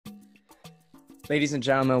Ladies and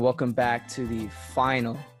gentlemen, welcome back to the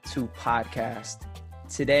Final Two podcast.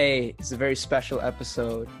 Today is a very special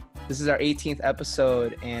episode. This is our 18th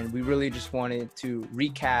episode, and we really just wanted to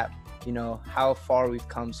recap, how far we've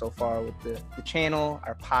come so far with the channel,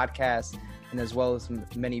 our podcast, and as well as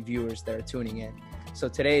many viewers that are tuning in. So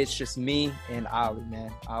today it's just me and Ali,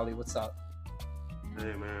 man. Ali, what's up?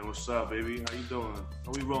 Hey, man. What's up, baby? How you doing?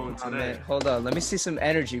 How we rolling today? Man, hold on. Let me see some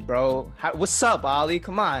energy, bro. What's up, Ali?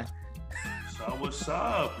 Come on. So what's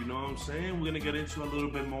up? You know what I'm saying? We're going to get into a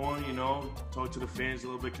little bit more, talk to the fans a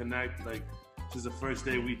little bit, connect. Like, this is the first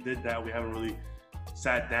day we did that. We haven't really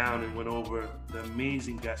sat down and went over the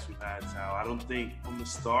amazing guests we've had, Sal. I don't think from the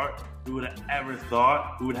start we would have ever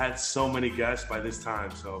thought we would have had so many guests by this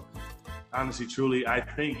time. So, honestly, truly, I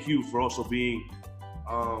thank you for also being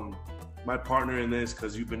my partner in this,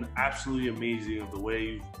 because you've been absolutely amazing of the way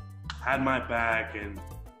you've had my back and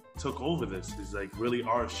took over this. It's like really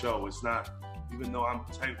our show. It's not, even though I'm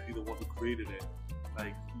technically the one who created it,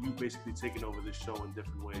 like you basically taken over this show in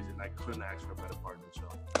different ways, and I couldn't ask for a better partner. So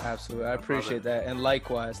absolutely, I appreciate that. And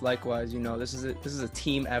likewise, this is a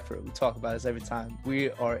team effort. We talk about this every time.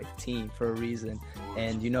 We are a team for a reason.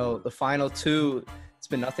 And the final two, it's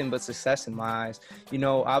been nothing but success in my eyes.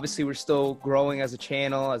 Obviously we're still growing as a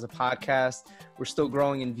channel, as a podcast. We're still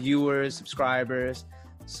growing in viewers, subscribers.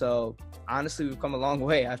 So honestly, we've come a long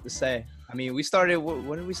way, I have to say. I mean, we started,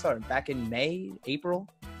 when did we start? Back in May, April?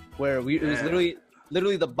 Where it was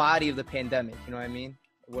literally the body of the pandemic, you know what I mean?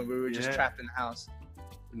 When we were just trapped in the house.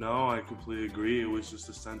 No, I completely agree. It was just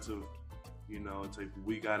a sense of, it's like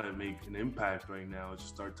we got to make an impact right now. It's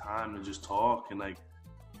just our time to just talk and like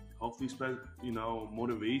hopefully spread,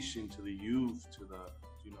 motivation to the youth, to the,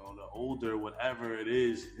 the older, whatever it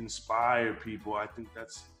is, inspire people. I think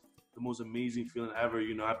that's the most amazing feeling ever.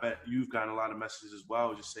 I bet you've gotten a lot of messages as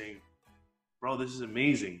well, just saying, bro, this is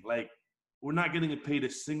amazing. Like, we're not getting paid a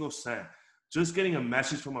single cent. Just getting a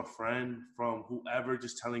message from a friend, from whoever,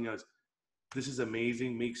 just telling us this is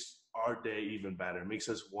amazing, makes our day even better, makes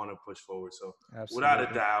us want to push forward. So absolutely,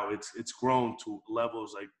 without a doubt, it's grown to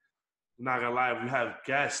levels like, I'm not gonna lie, we have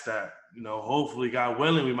guests that, hopefully, God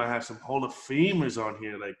willing, we might have some Hall of Famers on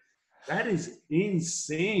here. Like, that is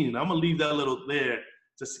insane. I'm gonna leave that little there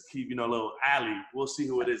just to keep, a little alley. We'll see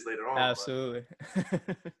who it is later on. Absolutely.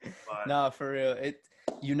 But no, for real.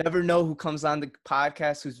 You never know who comes on the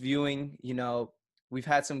podcast, who's viewing. We've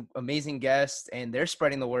had some amazing guests, and they're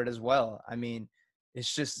spreading the word as well. I mean,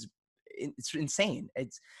 it's insane.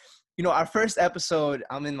 It's, our first episode,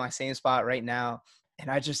 I'm in my same spot right now,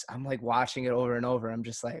 and I'm like watching it over and over. I'm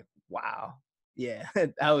just like, wow. Yeah,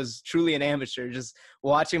 I was truly an amateur, just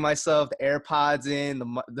watching myself, the AirPods in,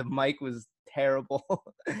 the mic was terrible.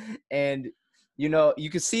 And you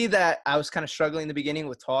could see that I was kind of struggling in the beginning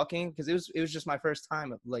with talking, because it was just my first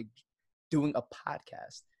time of like doing a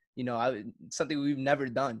podcast, something we've never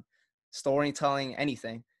done, storytelling,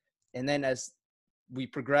 anything. And then as we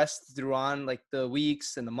progressed through on like the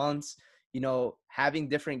weeks and the months, having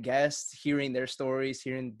different guests, hearing their stories,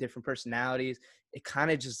 hearing different personalities, it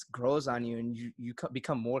kind of just grows on you, and you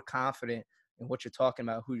become more confident in what you're talking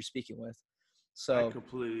about, who you're speaking with. So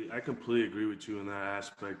I completely agree with you in that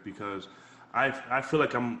aspect, because I feel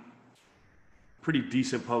like I'm a pretty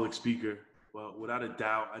decent public speaker, but without a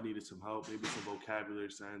doubt, I needed some help, maybe some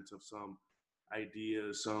vocabulary sense of some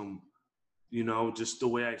ideas, some, just the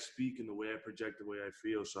way I speak and the way I project, the way I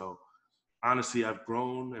feel. So honestly, I've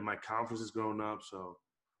grown and my confidence has grown up. So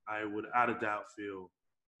I would, without a doubt, feel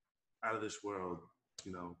out of this world,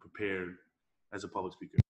 prepared as a public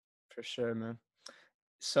speaker. For sure, man.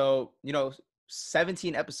 So,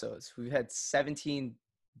 17 episodes. We've had 17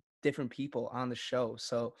 different people on the show.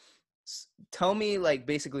 So tell me, like,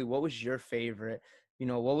 basically, what was your favorite?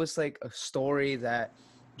 What was like a story that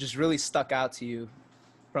just really stuck out to you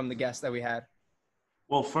from the guests that we had?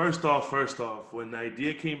 Well, first off, when the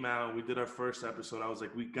idea came out, we did our first episode, I was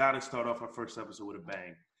like, we got to start off our first episode with a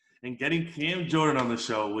bang. And getting Cam Jordan on the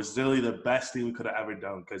show was literally the best thing we could have ever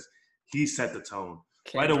done, because he set the tone.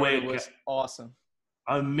 Cam Jordan was awesome.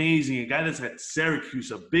 Amazing. A guy that's at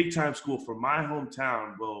Syracuse, a big-time school from my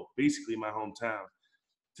hometown, well, basically my hometown,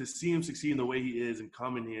 to see him succeed in the way he is and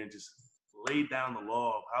come in here and just lay down the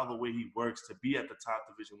law of how the way he works to be at the top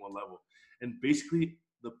Division I level. And basically,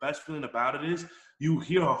 the best feeling about it is you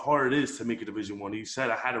hear how hard it is to make a Division I. He said,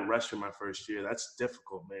 I had a restaurant my first year. That's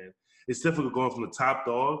difficult, man. It's difficult going from the top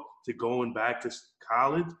dog to going back to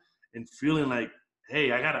college and feeling like,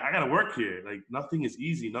 hey, I gotta work here. Like, nothing is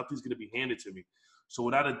easy. Nothing's gonna be handed to me. So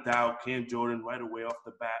without a doubt, Cam Jordan right away off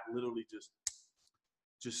the bat, literally just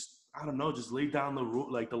I don't know, just laid down the rule,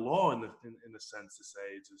 like the law in the sense to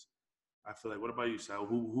say, just I feel like. What about you, Sal?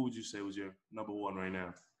 Who would you say was your number one right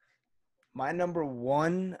now? My number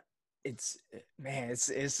one, it's man,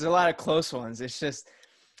 it's a lot of close ones. It's just,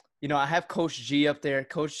 I have Coach G up there.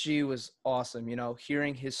 Coach G was awesome.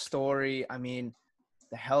 Hearing his story. I mean,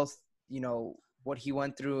 the health, what he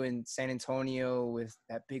went through in San Antonio with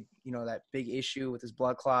that big issue with his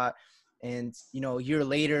blood clot. And, a year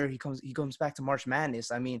later, he comes back to March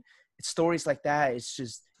Madness. I mean, it's stories like that. It's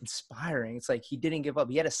just inspiring. It's like he didn't give up.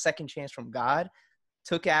 He had a second chance from God,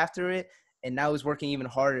 took after it, and now he's working even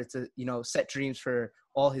harder to, set dreams for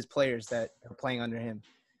all his players that are playing under him.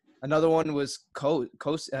 Another one was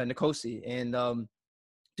Nikosi. And,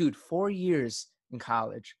 dude, 4 years in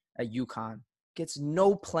college at UConn, gets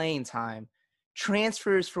no playing time,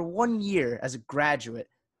 transfers for 1 year as a graduate,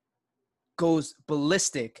 goes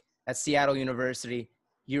ballistic at Seattle University.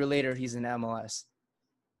 Year later, he's in MLS.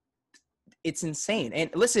 It's insane. And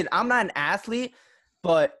listen, I'm not an athlete,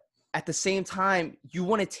 but at the same time, you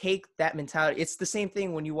want to take that mentality. It's the same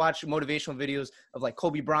thing when you watch motivational videos of like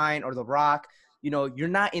Kobe Bryant or The Rock. You're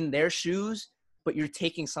not in their shoes, but you're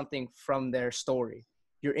taking something from their story.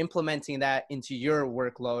 You're implementing that into your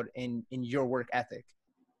workload and in your work ethic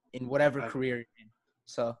in whatever career you're in.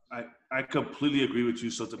 So I completely agree with you.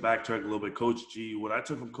 So to backtrack a little bit, Coach G, what I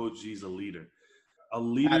took from Coach G is a leader. A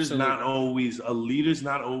leader's not always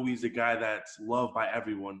the guy that's loved by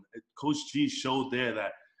everyone. Coach G showed there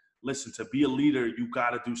that, listen, to be a leader, you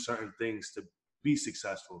got to do certain things to be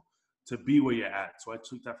successful, to be where you're at. So I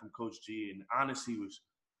took that from Coach G, and honestly,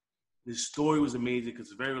 his story was amazing because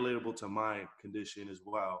it's very relatable to my condition as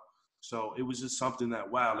well. So it was just something that,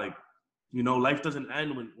 wow, like, life doesn't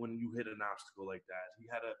end when you hit an obstacle like that. He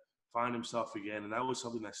had to find himself again, and that was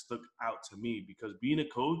something that stuck out to me because being a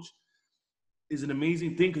coach is an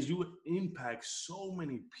amazing thing because you impact so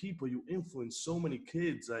many people. You influence so many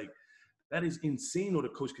kids. Like, that is insane what a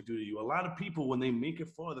coach could do to you. A lot of people, when they make it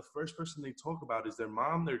far, the first person they talk about is their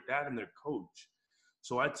mom, their dad, and their coach.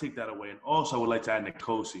 So I take that away. And also, I would like to add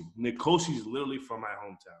Nikosi. Nikosi is literally from my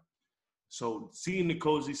hometown. So seeing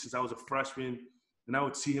Nikosi since I was a freshman, and I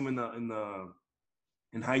would see him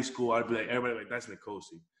in high school, I'd be like, everybody like, that's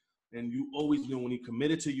Nikosi. And you always knew when he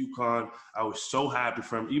committed to UConn, I was so happy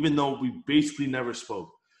for him, even though we basically never spoke.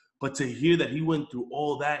 But to hear that he went through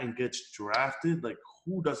all that and gets drafted, like,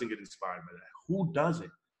 who doesn't get inspired by that? Who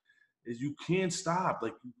doesn't? Is you can't stop.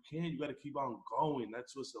 Like, you got to keep on going.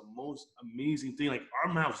 That's what's the most amazing thing. Like,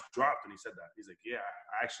 our mouths dropped when he said that. He's like, yeah,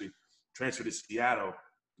 I actually transferred to Seattle,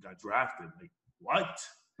 got drafted. Like, what?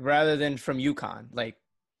 Rather than from UConn. Like,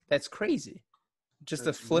 that's crazy. Just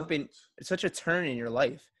That's a flipping, it's such a turn in your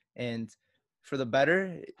life. And for the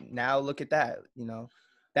better, now look at that.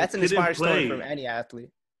 That's an inspiring story from any athlete.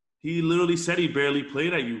 He literally said he barely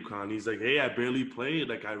played at UConn. He's like, hey, I barely played.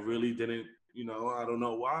 Like, I really didn't, I don't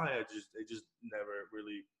know why. I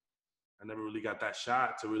never really got that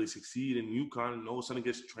shot to really succeed in UConn. And all of a sudden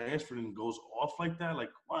gets transferred and goes off like that.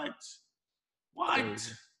 Like, what?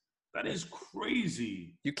 What? That is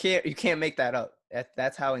crazy. You can't make that up.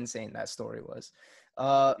 That's how insane that story was.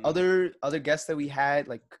 Other guests that we had,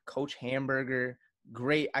 like Coach Hamburger,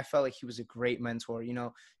 great. I felt like he was a great mentor.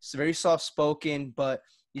 He's very soft spoken, but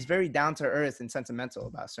he's very down to earth and sentimental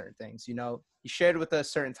about certain things. He shared with us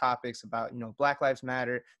certain topics about Black Lives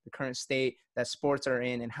Matter, the current state that sports are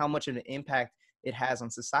in, and how much of an impact it has on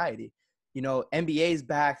society. NBA's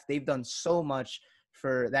back. They've done so much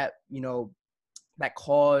for that. That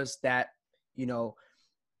cause, that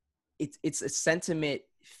it's a sentiment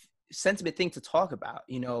thing to talk about.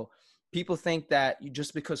 People think that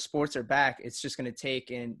just because sports are back, it's just going to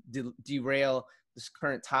take and derail the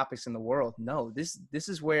current topics in the world. No, this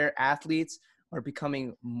is where athletes are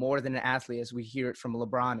becoming more than an athlete, as we hear it from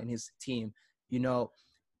LeBron and his team.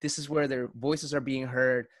 This is where their voices are being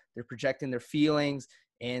heard. They're projecting their feelings,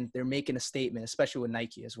 and they're making a statement, especially with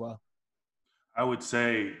Nike as well. I would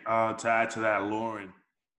say, to add to that, Lauren,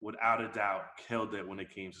 without a doubt, killed it when it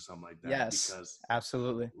came to something like that. Yes, because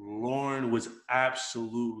absolutely. Lauren was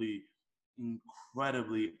absolutely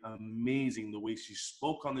incredibly amazing the way she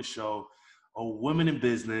spoke on the show. A woman in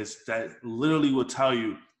business that literally will tell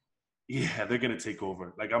you, yeah, they're going to take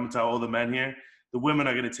over. Like, I'm going to tell all the men here, the women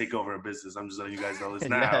are going to take over a business. I'm just letting you guys know this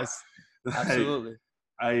now. Yes, absolutely.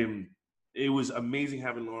 It was amazing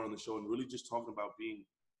having Lauren on the show and really just talking about being,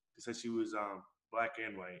 she said she was Black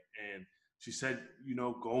and white. And she said,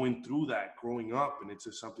 going through that, growing up, and it's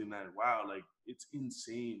just something that, wow, like, it's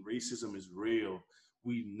insane. Racism is real.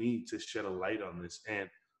 We need to shed a light on this. And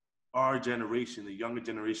our generation, the younger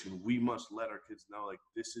generation, we must let our kids know, like,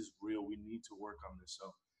 this is real. We need to work on this.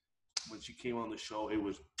 So when she came on the show, it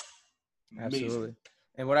was amazing. Absolutely.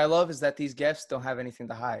 And what I love is that these guests don't have anything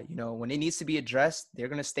to hide. You know, when it needs to be addressed, they're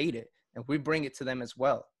going to state it. And we bring it to them as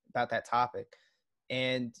well about that topic.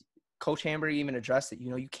 And Coach Hamburg even addressed it. You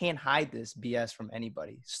know, you can't hide this BS from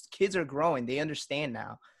anybody. Kids are growing. They understand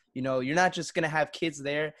now. You know, you're not just going to have kids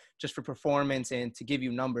there just for performance and to give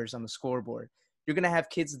you numbers on the scoreboard. You're going to have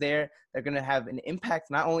kids there that are going to have an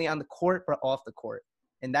impact not only on the court, but off the court.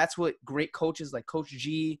 And that's what great coaches like Coach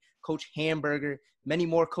G, Coach Hamburger, many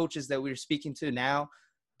more coaches that we're speaking to now,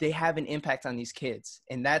 they have an impact on these kids.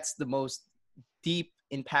 And that's the most deep,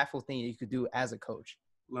 impactful thing you could do as a coach,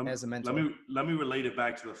 as a mentor. Let me relate it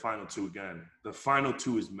back to the Final Two again. The Final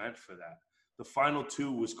Two is meant for that. The Final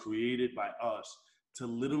Two was created by us to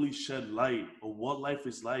literally shed light on what life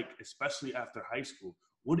is like, especially after high school.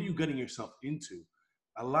 What are you getting yourself into?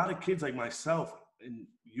 A lot of kids like myself and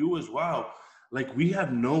you as well, like we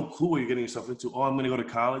have no clue what you're getting yourself into. Oh, I'm going to go to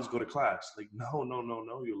college, go to class. Like, no.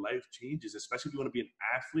 Your life changes, especially if you want to be an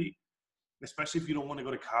athlete, especially if you don't want to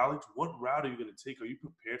go to college. What route are you going to take? Are you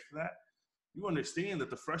prepared for that? You understand that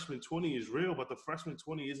the freshman 20 is real, but the freshman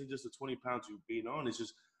 20 isn't just the 20 pounds you've been on. It's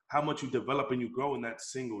just how much you develop and you grow in that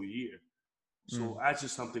single year. So that's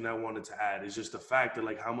just something I wanted to add. It's just the fact that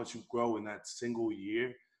like how much you grow in that single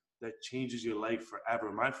year that changes your life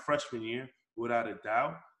forever. My freshman year, without a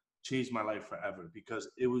doubt, changed my life forever because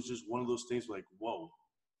it was just one of those things like, whoa,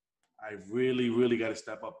 I really, really got to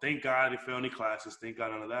step up. Thank God I didn't fail any classes. Thank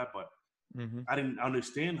God none of that. But I didn't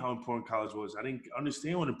understand how important college was. I didn't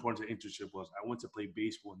understand what important an internship was. I went to play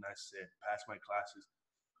baseball and that's it. Pass my classes,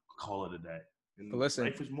 call it a day. And but listen,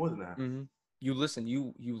 life is more than that. You listen,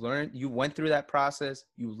 you learned, you went through that process,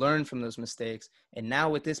 you learned from those mistakes. And now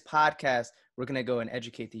with this podcast, we're going to go and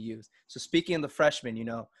educate the youth. So speaking of the freshmen, you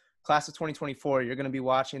know, class of 2024, you're going to be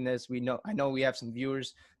watching this. I know we have some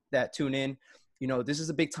viewers that tune in. You know, this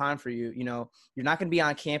is a big time for you. You know, you're not going to be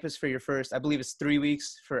on campus for your first, I believe it's 3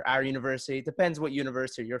 weeks for our university. It depends what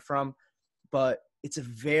university you're from, but it's a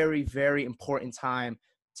very, very important time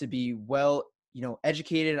to be well, you know,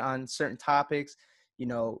 educated on certain topics, you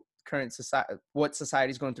know, current society, what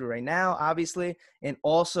society is going through right now, obviously, and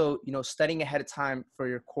also, you know, studying ahead of time for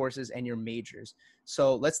your courses and your majors.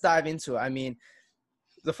 So let's dive into it. I mean,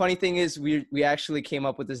 the funny thing is we actually came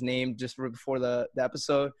up with this name just before the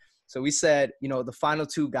episode. So we said, you know, the Final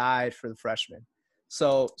Two guide for the freshmen.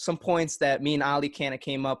 So some points that me and Ali kind of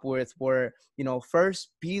came up with were, you know,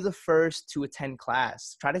 first, be the first to attend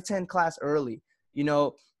class. Try to attend class early. You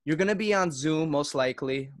know, you're going to be on Zoom, most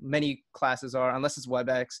likely. Many classes are, unless it's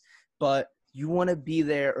WebEx. But you want to be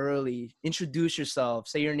there early. Introduce yourself.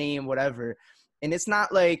 Say your name, whatever. And it's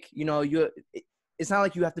not like, you know, it's not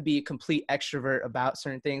like you have to be a complete extrovert about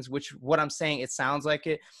certain things, which what I'm saying, it sounds like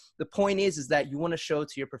it. The point is that you want to show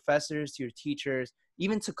to your professors, to your teachers,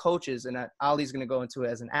 even to coaches, and Ali's going to go into it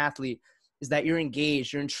as an athlete, is that you're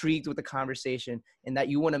engaged, you're intrigued with the conversation, and that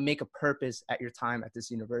you want to make a purpose at your time at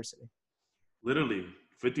this university. Literally,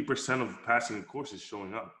 50% of passing a course is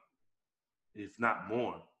showing up, if not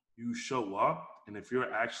more. You show up, and if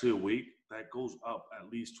you're actually awake, that goes up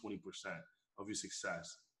at least 20% of your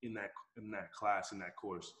success in that class, in that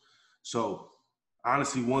course. So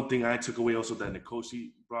honestly, one thing I took away also that Nikoshi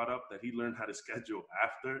brought up, that he learned how to schedule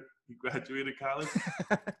after he graduated college.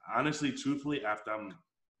 Honestly, truthfully, after I'm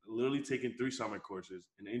literally taking 3 summer courses,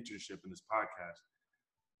 an internship, in this podcast,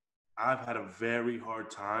 I've had a very hard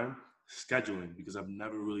time scheduling because I've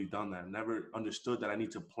never really done that. Never understood that I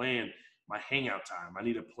need to plan my hangout time. I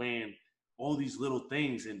need to plan all these little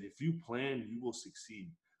things. And if you plan, you will succeed.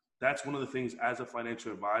 That's one of the things as a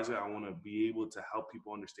financial advisor, I want to be able to help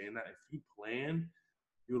people understand that if you plan,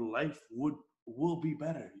 your life will be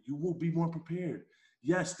better. You will be more prepared.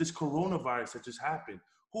 Yes, this coronavirus that just happened.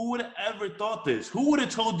 Who would have ever thought this? Who would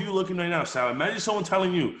have told you looking right now, Sal? Imagine someone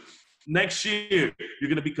telling you next year you're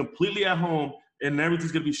going to be completely at home and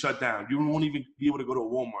everything's going to be shut down. You won't even be able to go to a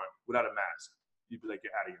Walmart without a mask. You'd be like,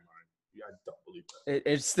 you're out of your mind. Yeah, I don't believe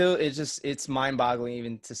that. It's mind-boggling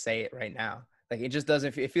even to say it right now. Like, it just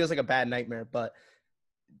doesn't, it feels like a bad nightmare, but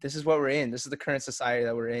this is what we're in. This is the current society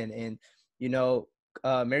that we're in. And, you know,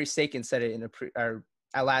 Mary Sakin said it in our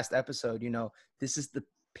last episode, you know, this is the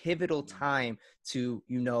pivotal time to,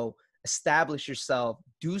 you know, establish yourself,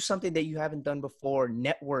 do something that you haven't done before,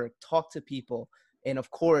 network, talk to people, and of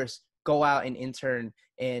course, go out and intern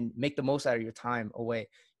and make the most out of your time away.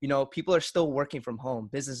 You know, people are still working from home.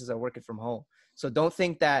 Businesses are working from home. So don't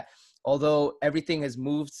think that although everything has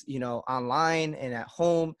moved, you know, online and at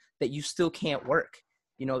home, that you still can't work.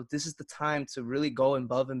 You know, this is the time to really go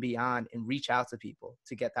above and beyond and reach out to people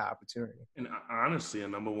to get that opportunity. And honestly, a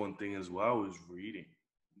number one thing as well is reading,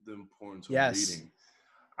 the importance of reading.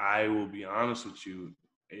 I will be honest with you.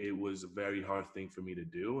 it was a very hard thing for me to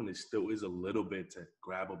do. And it still is a little bit to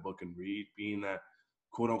grab a book and read. Being that,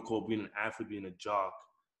 quote unquote, being an athlete, being a jock,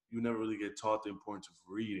 you never really get taught the importance of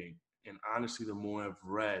reading. And honestly, the more I've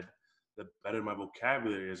read, the better my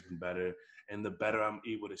vocabulary has been better, and the better I'm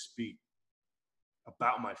able to speak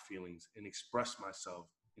about my feelings and express myself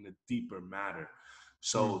in a deeper manner.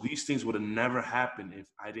 So these things would have never happened if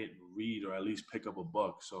I didn't read or at least pick up a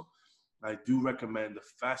book. So I do recommend the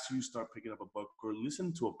faster you start picking up a book or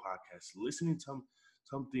listening to a podcast, listening to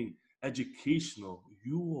something educational,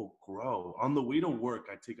 you will grow. On the way to work,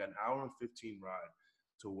 I take an hour and 15 ride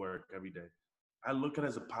to work every day. I look at it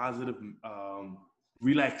as a positive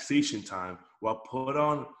relaxation time where I'll put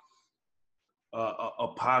on a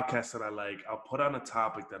podcast that I like. I'll put on a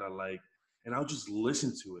topic that I like, and I'll just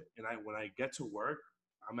listen to it. And when I get to work,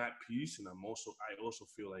 I'm at peace, and I also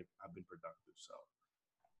feel like I've been productive. So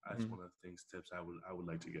that's one of the tips I would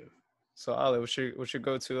like to give. So Ali, what's your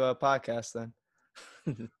go-to podcast then?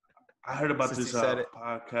 I heard about this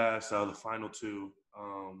podcast, The Final Two.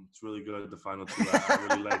 It's really good. The Final Two, I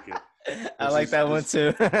really like it. I like that one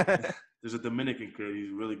too. There's a Dominican kid.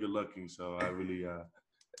 He's really good looking, so I really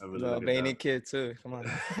like Albanian kid too. Come on.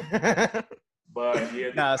 But yeah,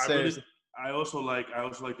 nah, seriously. I also like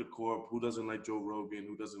the Corp. Who doesn't like Joe Rogan?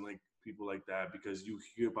 Who doesn't like people like that? Because you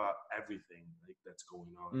hear about everything like that's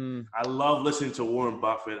going on. I love listening to Warren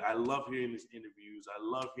Buffett. I love hearing his interviews. I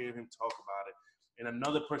love hearing him talk about it. And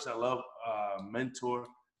another person I love, mentor,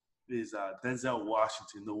 is Denzel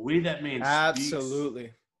Washington. The way that man speaks.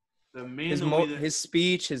 Absolutely. The man, his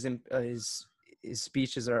speech, his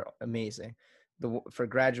speeches are amazing. For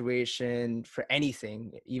graduation, for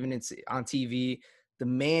anything, even it's on TV, the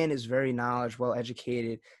man is very knowledgeable, well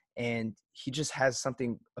educated, and he just has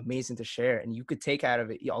something amazing to share. And you could take out of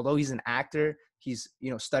it, although he's an actor, he's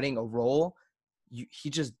studying a role. He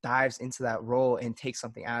just dives into that role and takes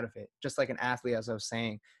something out of it, just like an athlete, as I was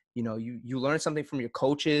saying. You learn something from your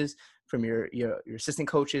coaches, from your assistant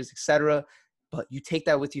coaches, etc. But you take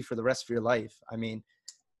that with you for the rest of your life. I mean,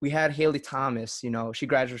 we had Haley Thomas. She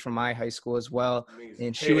graduated from my high school as well, amazing.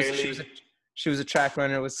 And she was a track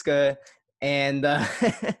runner with SCA, and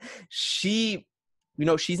she,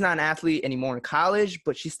 she's not an athlete anymore in college,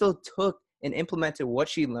 but she still took and implemented what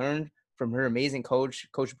she learned from her amazing coach,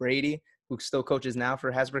 Coach Brady, who still coaches now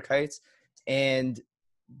for Hasbrook Heights, and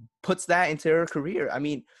puts that into her career. I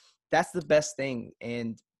mean, that's the best thing.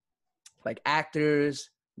 And like actors,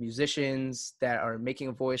 musicians that are making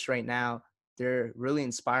a voice right now, they're really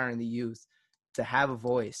inspiring the youth to have a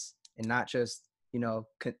voice and not just,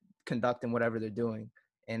 conducting whatever they're doing.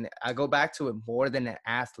 And I go back to it more than an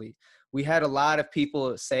athlete. We had a lot of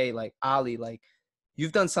people say, like, Ali, like,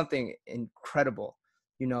 you've done something incredible,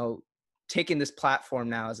 taking this platform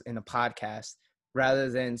now as in a podcast rather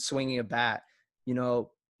than swinging a bat.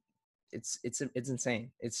 It's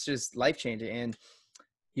insane. It's just life-changing. And,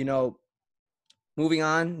 moving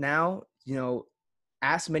on now,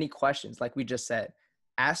 ask many questions. Like we just said,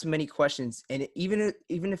 ask many questions. And even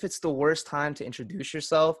if it's the worst time to introduce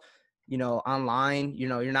yourself, online,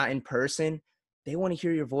 you're not in person, they want to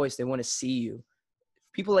hear your voice. They want to see you.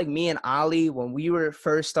 People like me and Ali, when we were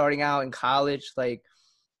first starting out in college, like,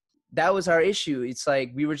 that was our issue. It's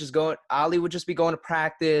like we were just Ali would just be going to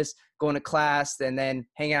practice, going to class, and then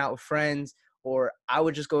hanging out with friends. Or I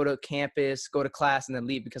would just go to campus, go to class, and then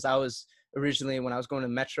leave, because I was originally, when I was going to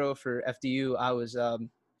Metro for FDU, I was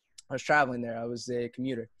traveling there. I was a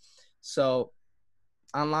commuter. So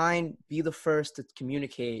online, be the first to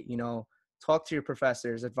communicate, talk to your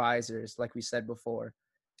professors, advisors, like we said before.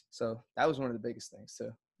 So that was one of the biggest things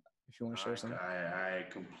too. If you want to share something. I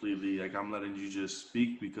completely, I'm letting you just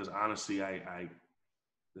speak, because honestly,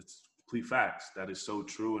 it's complete facts. That is so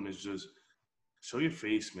true. And it's just, show your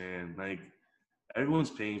face, man. Like, everyone's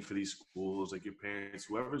paying for these schools, like your parents,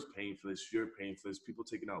 whoever's paying for this, you're paying for this, people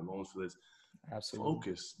taking out loans for this. Absolutely.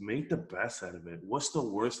 Focus. Make the best out of it. What's the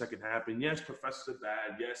worst that can happen? Yes, professors are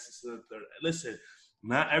bad. Yes, it's the third. Listen,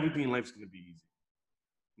 not everything in life is going to be easy.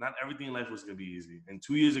 Not everything in life was going to be easy. And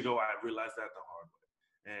 2 years ago, I realized that the hard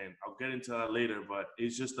way. And I'll get into that later, but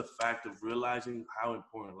it's just the fact of realizing how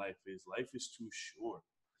important life is. Life is too short.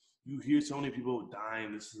 You hear so many people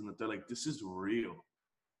dying, this and that. They're like, this is real.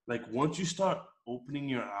 Like, once you start opening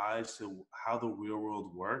your eyes to how the real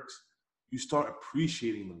world works, you start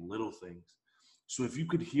appreciating the little things. So if you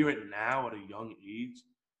could hear it now at a young age,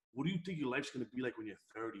 what do you think your life's going to be like when you're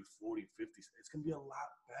 30, 40, 50? It's going to be a lot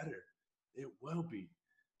better. It will be.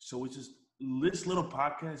 So it's just this little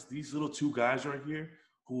podcast, these little two guys right here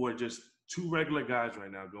who are just two regular guys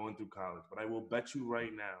right now going through college. But I will bet you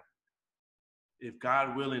right now, if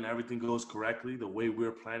God willing, everything goes correctly, the way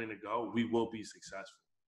we're planning to go, we will be successful.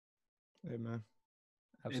 Hey, man.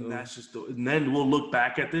 And Absolutely. that's just and then we'll look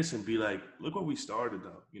back at this and be like, look what we started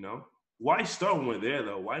though, you know? Why start when we're there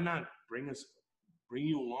though? Why not bring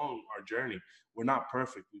you along our journey? We're not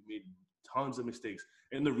perfect. We've made tons of mistakes.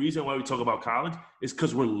 And the reason why we talk about college is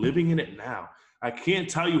because we're living in it now. I can't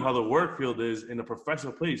tell you how the work field is in a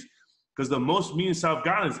professional place because the most me and South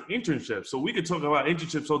got is internships. So we could talk about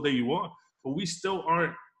internships all day you want, but we still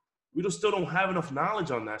don't have enough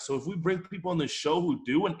knowledge on that. So if we bring people on the show who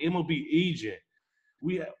do, an MLB agent,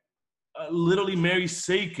 we have literally Mary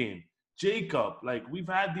Sakin, Jacob. Like, we've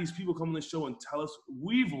had these people come on the show and tell us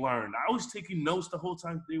we've learned. I was taking notes the whole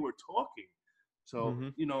time they were talking. So,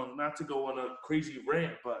 not to go on a crazy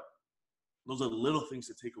rant, but those are little things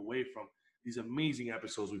to take away from these amazing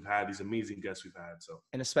episodes we've had, these amazing guests we've had. So,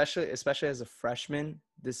 and especially as a freshman,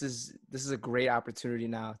 this is a great opportunity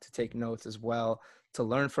now to take notes as well, to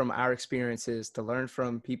learn from our experiences, to learn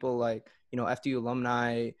from people like, FDU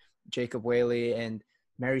alumni, Jacob Whaley and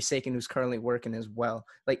Mary Sakin, who's currently working as well.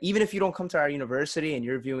 Like, even if you don't come to our university and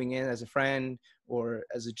you're viewing in as a friend or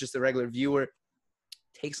as just a regular viewer,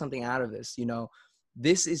 take something out of this.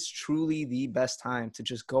 This is truly the best time to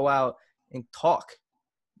just go out and talk.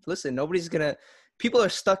 Listen, people are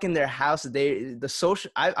stuck in their house.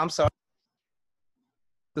 I'm sorry.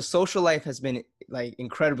 The social life has been like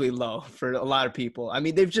incredibly low for a lot of people. I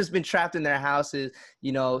mean, they've just been trapped in their houses.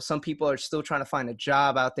 Some people are still trying to find a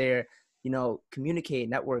job out there. Communicate,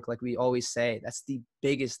 network, like we always say. That's the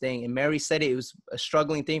biggest thing. And Mary said it was a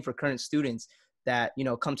struggling thing for current students that,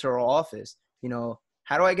 come to our office.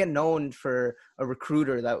 How do I get known for a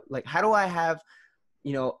recruiter how do I have,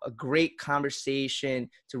 a great conversation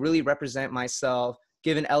to really represent myself,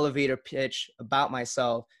 give an elevator pitch about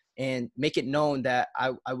myself, and make it known that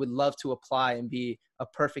I would love to apply and be a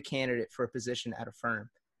perfect candidate for a position at a firm.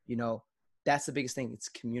 That's the biggest thing. It's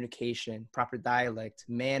communication, proper dialect,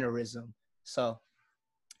 mannerism. So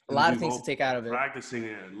a lot of things to take out of it. Practicing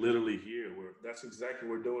it literally here. That's exactly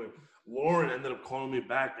what we're doing. Lauren ended up calling me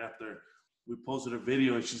back after we posted a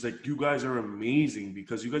video, and she's like, you guys are amazing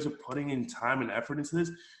because you guys are putting in time and effort into this.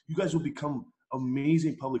 You guys will become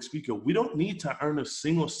amazing public speaker. We don't need to earn a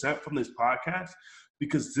single cent from this podcast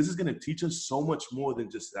because this is going to teach us so much more than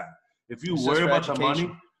just that. If you worry about the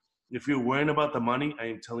money, if you're worrying about the money, I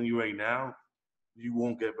am telling you right now, you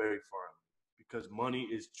won't get very far because money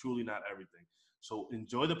is truly not everything. So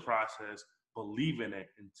enjoy the process, believe in it,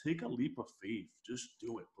 and take a leap of faith. Just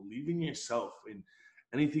do it. Believe in yourself and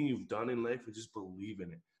anything you've done in life, and just believe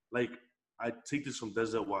in it. Like, I take this from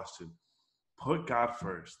Denzel Washington. Put God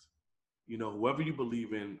first. Whoever you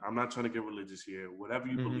believe in, I'm not trying to get religious here. Whatever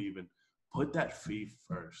you believe in, put that faith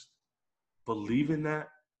first. Believe in that,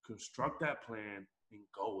 construct that plan, and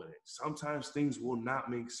go with it. Sometimes things will not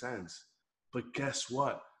make sense. But guess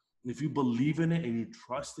what? If you believe in it and you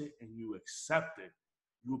trust it and you accept it,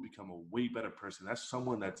 you will become a way better person. That's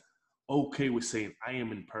someone that's okay with saying, I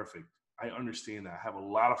am imperfect. I understand that. I have a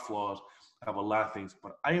lot of flaws. I have a lot of things,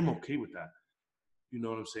 but I am okay with that. You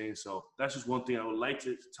know what I'm saying? So that's just one thing I would like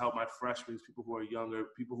to tell my freshmen, people who are younger,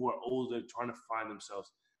 people who are older, trying to find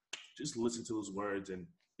themselves. Just listen to those words and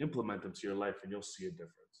implement them to your life, and you'll see a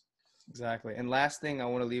difference. Exactly. And last thing I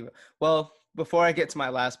want to leave. Well, before I get to my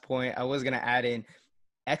last point, I was going to add in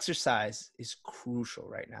exercise is crucial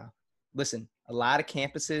right now. Listen, a lot of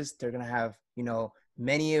campuses, they're going to have,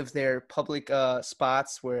 many of their public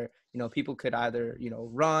spots where, people could either,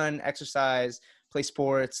 run, exercise, play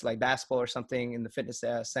sports like basketball or something in the fitness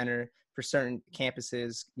center for certain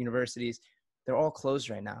campuses, universities. They're all closed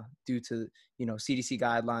right now due to, CDC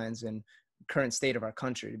guidelines and current state of our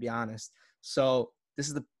country, to be honest. So this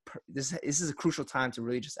is a crucial time to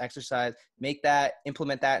really just exercise,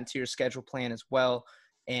 implement that into your schedule plan as well.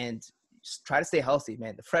 And just try to stay healthy,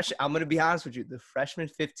 man. I'm going to be honest with you. The freshman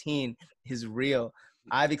 15 is real.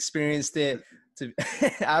 I've experienced it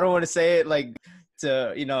I don't want to say it like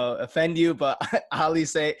to, offend you, but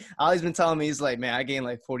Ali's been telling me, he's like, man, I gained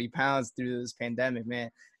like 40 pounds through this pandemic, man.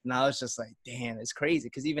 And I was just like, damn, it's crazy.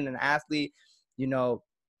 Cause even an athlete, you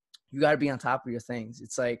got to be on top of your things.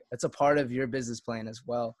 It's like, it's a part of your business plan as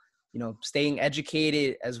well, staying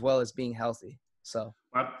educated as well as being healthy. So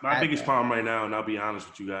my biggest problem right now, and I'll be honest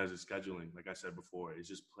with you guys, is scheduling. Like I said before, is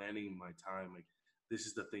just planning my time. Like, this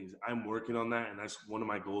is the things I'm working on that. And that's one of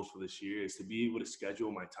my goals for this year, is to be able to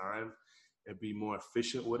schedule my time and be more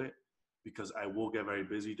efficient with it, because I will get very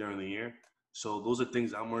busy during the year. So those are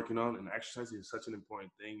things I'm working on, and exercise is such an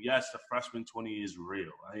important thing. Yes, the freshman 20 is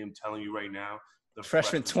real. I am telling you right now, the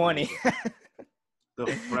freshman 20. The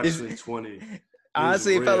freshman 20.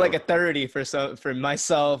 Honestly, it felt like a 30 for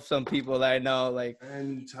myself, some people that I know. Like,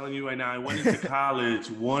 I'm telling you right now, I went into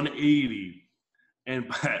college 180. And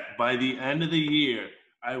by the end of the year,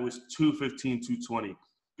 I was 215, 220.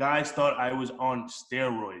 Guys thought I was on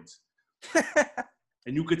steroids.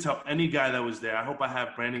 And you could tell any guy that was there. I hope I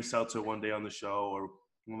have Brandon Seltzer one day on the show, or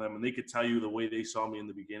one of them, and they could tell you the way they saw me in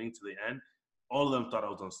the beginning to the end. All of them thought I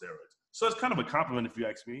was on steroids. So it's kind of a compliment if you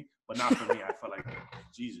ask me, but not for me. I felt like,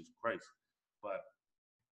 Jesus Christ. But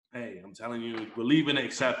hey, I'm telling you, believe in it,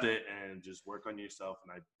 accept it, and just work on yourself.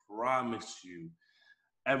 And I promise you,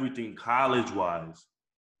 everything college-wise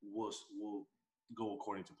will go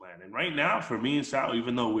according to plan. And right now, for me and Sal,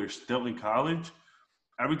 even though we're still in college,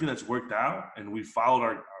 everything that's worked out and we followed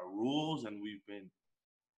our rules and we've been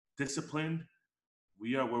disciplined,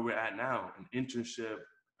 we are where we're at now. An internship,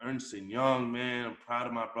 Ernst & Young, man. I'm proud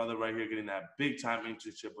of my brother right here getting that big-time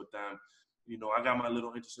internship with them. You know, I got my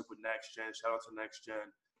little internship with Next Gen. Shout out to Next Gen.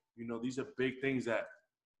 You know, these are big things that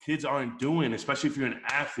kids aren't doing, especially if you're an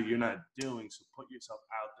athlete, you're not doing. So put yourself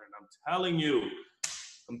out there. And I'm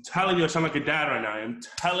telling you, I sound like a dad right now. I'm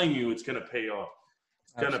telling you, it's going to pay off.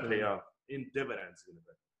 It's going to pay off in dividends.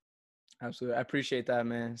 Absolutely. I appreciate that,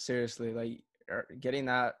 man. Seriously, like getting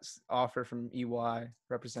that offer from EY,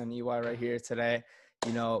 representing EY right here today,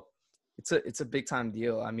 you know, it's a big time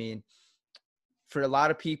deal. I mean, for a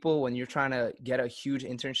lot of people, when you're trying to get a huge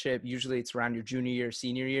internship, usually it's around your junior year,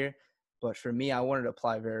 senior year. But for me, I wanted to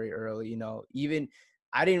apply very early. You know, even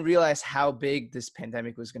I didn't realize how big this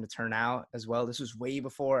pandemic was going to turn out as well. This was way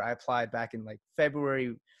before I applied back in like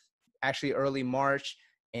February, actually early March.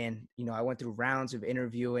 And, you know, I went through rounds of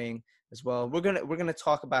interviewing as well. We're going to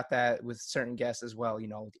talk about that with certain guests as well, you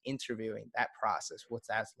know, interviewing, that process, what's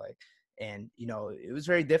that's like. And, you know, it was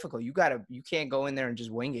very difficult. You can't go in there and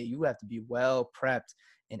just wing it. You have to be well prepped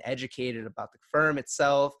and educated about the firm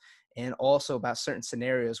itself and also about certain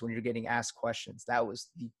scenarios when you're getting asked questions. That was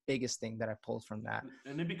the biggest thing that I pulled from that.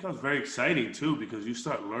 And it becomes very exciting too, because you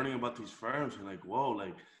start learning about these firms and like, whoa,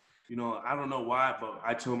 like, you know, I don't know why, but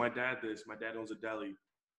I told my dad this. My dad owns a deli,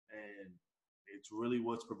 and it's really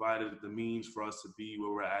what's provided the means for us to be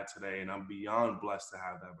where we're at today. And I'm beyond blessed to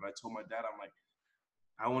have that. But I told my dad, I'm like,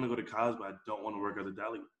 I want to go to college, but I don't want to work at the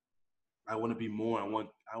deli. I want to be more.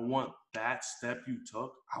 I want that step you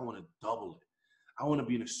took. I want to double it. I want to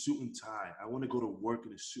be in a suit and tie. I want to go to work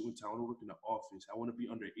in a suit and tie. I want to work in the office. I want to be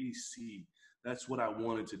under AC. That's what I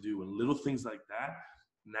wanted to do. And little things like that,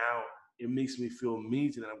 now it makes me feel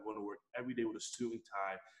amazing that I'm going to work every day with a suit and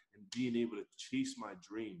tie and being able to chase my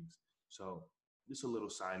dreams. So just a little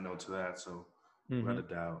side note to that. So without a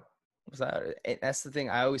doubt. That's the thing.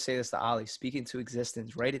 I always say this to Ali, speak into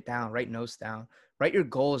existence, write it down, write notes down, write your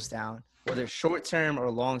goals down, whether short term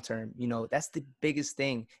or long term. You know, that's the biggest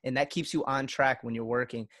thing. And that keeps you on track when you're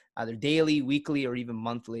working, either daily, weekly, or even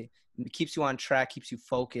monthly. It keeps you on track, keeps you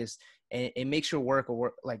focused, and it makes your work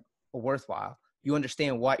worthwhile. You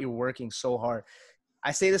understand why you're working so hard.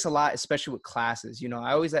 I say this a lot, especially with classes. You know,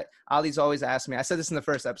 Ali's always asked me, I said this in the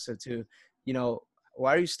first episode too, you know,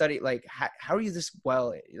 why are you studying? Like, how are you this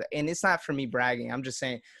well? And it's not for me bragging. I'm just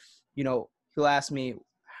saying, you know, he'll ask me,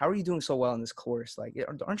 how are you doing so well in this course? Like,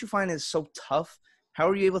 aren't you finding it so tough? How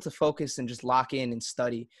are you able to focus and just lock in and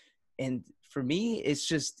study? And for me, it's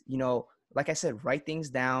just, you know, like I said, write things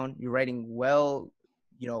down. You're writing well,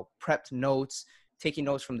 you know, prepped notes, taking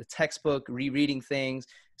notes from the textbook, rereading things,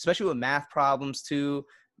 especially with math problems too.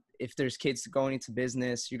 If there's kids going into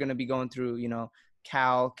business, you're going to be going through, you know,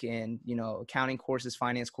 calc and, you know, accounting courses,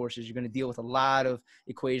 finance courses. You're going to deal with a lot of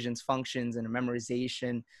equations, functions, and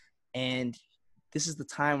memorization. And this is the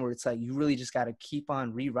time where it's like you really just got to keep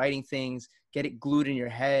on rewriting things, get it glued in your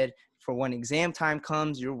head for when exam time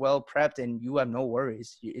comes. You're well prepped and you have no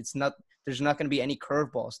worries. There's not going to be any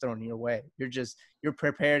curveballs thrown your way. You're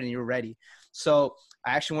prepared and you're ready. So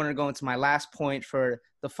I actually wanted to go into my last point for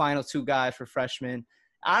the final two guys for freshmen.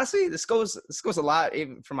 Honestly, this goes a lot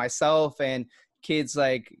even for myself and kids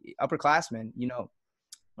like upperclassmen. You know,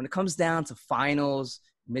 when it comes down to finals,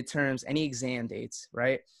 midterms, any exam dates,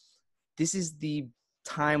 right? This is the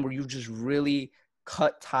time where you just really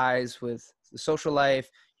cut ties with the social life.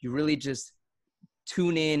 You really just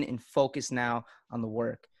tune in and focus now on the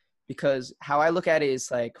work. Because how I look at it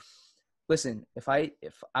is like, listen, if I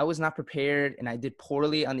was not prepared and I did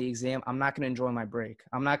poorly on the exam, I'm not going to enjoy my break.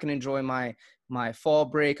 I'm not going to enjoy my fall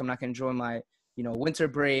break. I'm not going to enjoy my, you know, winter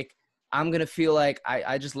break. I'm going to feel like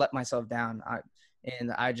I just let myself down.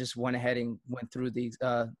 And I just went ahead and went through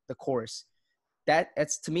the course.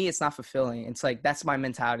 That's to me, it's not fulfilling. It's like, that's my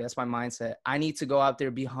mentality. That's my mindset. I need to go out there,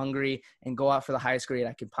 be hungry, and go out for the highest grade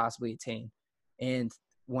I could possibly attain. And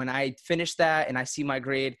when I finish that and I see my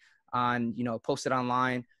grade on, you know, posted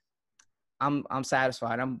online, I'm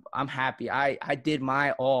satisfied. I'm happy. I did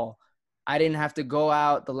my all. I didn't have to go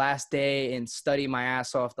out the last day and study my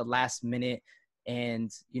ass off the last minute and,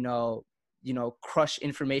 crush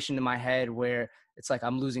information in my head where it's like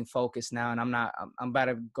I'm losing focus now and I'm about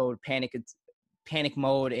to go to panic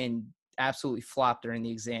mode and absolutely flop during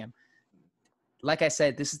the exam. Like I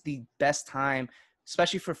said, this is the best time,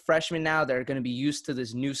 especially for freshmen now that are going to be used to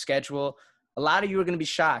this new schedule. A lot of you are going to be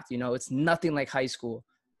shocked. It's nothing like high school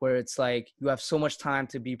where it's like you have so much time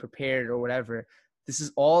to be prepared or whatever.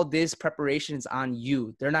 This preparation is on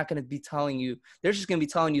you. They're not going to be telling you, they're just going to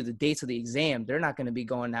be telling you the dates of the exam. They're not going to be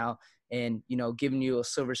going out and, giving you a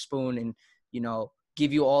silver spoon and,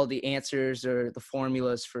 give you all the answers or the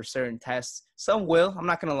formulas for certain tests. Some will, I'm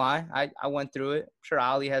not going to lie. I went through it. I'm sure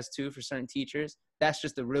Ali has too for certain teachers. That's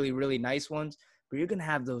just the really, really nice ones. But you're going to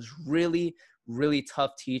have those really, really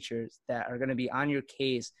tough teachers that are going to be on your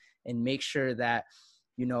case and make sure that,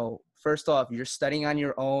 first off, you're studying on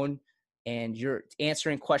your own and you're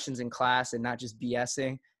answering questions in class and not just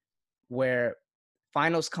BSing, where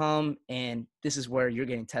finals come and this is where you're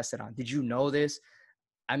getting tested on. Did you know this?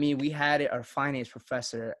 I mean, we had our finance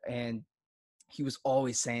professor and he was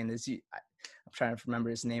always saying this. I'm trying to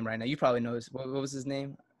remember his name right now. You probably know this. What was his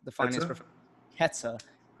name? The finance professor. Ketza.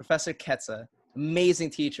 Professor Ketza.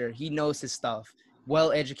 Amazing teacher. He knows his stuff.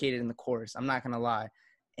 Well educated in the course. I'm not going to lie.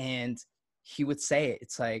 And he would say it.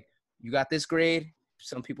 It's like, you got this grade.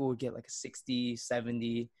 Some people would get like a 60,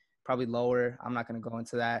 70, probably lower. I'm not going to go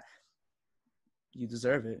into that. You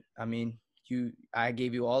deserve it. I mean, I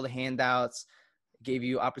gave you all the handouts, gave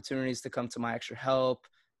you opportunities to come to my extra help,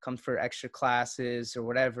 come for extra classes or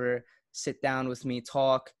whatever, sit down with me,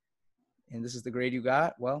 talk, and this is the grade you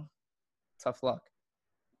got. Well, tough luck.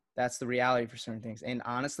 That's the reality for certain things. And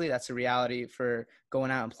honestly, that's the reality for going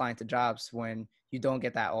out and applying to jobs when you don't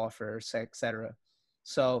get that offer, et cetera.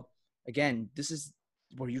 So again, this is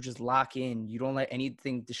where you just lock in. You don't let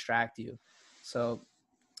anything distract you. So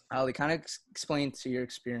Ali, kind of explain to your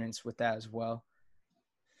experience with that as well.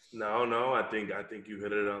 No, I think you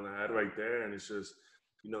hit it on the head right there, and it's just,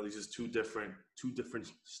 these just two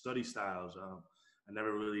different study styles. I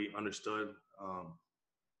never really understood.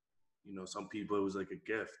 Some people it was like a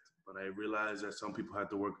gift, but I realized that some people had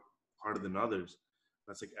to work harder than others.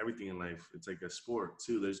 That's like everything in life. It's like a sport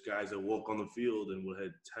too. There's guys that walk on the field and will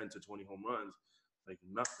hit 10 to 20 home runs, like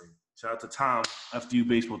nothing. Shout out to Tom, FDU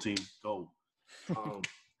baseball team, go.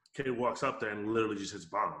 Kid walks up there and literally just hits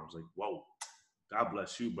bomb. I was like, whoa. God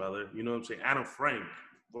bless you, brother. You know what I'm saying? Adam Frank.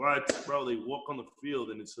 But, bro, they walk on the field,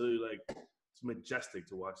 and it's really like, it's majestic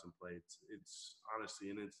to watch them play. It's honestly,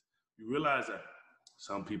 and you realize that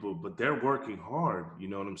some people, but they're working hard. You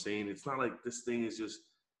know what I'm saying? It's not like this thing is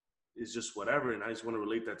just whatever. And I just want to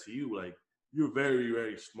relate that to you. Like, you're very,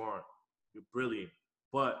 very smart. You're brilliant.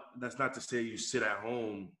 But that's not to say you sit at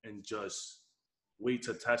home and just wait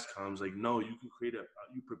till test comes. Like, no, you can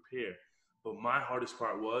you prepare. But my hardest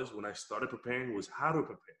part was when I started preparing was how to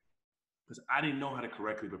prepare. Because I didn't know how to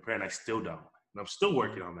correctly prepare, and I still don't. And I'm still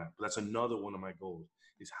working on that. But that's another one of my goals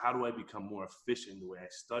is how do I become more efficient in the way I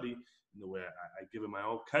study, in the way I give it my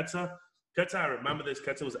all. Ketza, I remember this.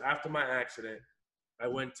 Ketza was after my accident. I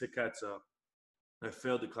went to Ketza. I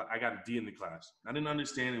failed the class. I got a D in the class. I didn't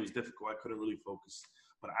understand. It was difficult. I couldn't really focus.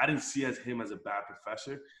 But I didn't see him as a bad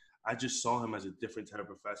professor. I just saw him as a different type of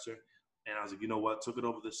professor. And I was like, you know what? Took it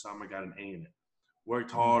over this summer, got an A in it.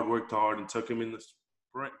 Worked hard, and took him in the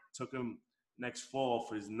spring. Took him next fall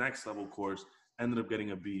for his next level course. Ended up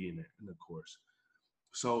getting a B in it in the course.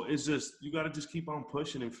 So it's just you got to just keep on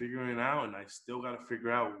pushing and figuring it out. And I still got to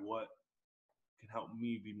figure out what can help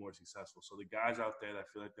me be more successful. So the guys out there that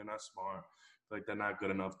feel like they're not smart, feel like they're not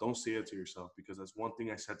good enough, don't say it to yourself because that's one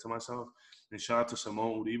thing I said to myself. And shout out to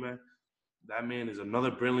Simone Uribe. That man is another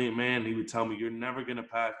brilliant man. He would tell me, you're never going to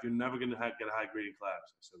pass. You're never going to get a high grade class.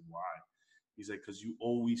 I said, why? He's like, because you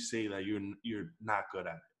always say that you're not good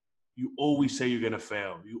at it. You always say you're going to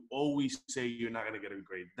fail. You always say you're not going to get a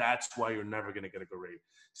grade. That's why you're never going to get a grade.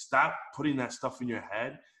 Stop putting that stuff in your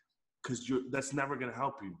head because that's never going to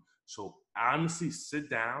help you. So honestly, sit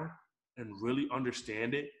down and really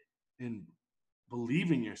understand it and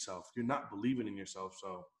believe in yourself. You're not believing in yourself.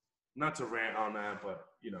 So not to rant on that, but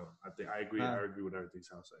I agree. I agree with everything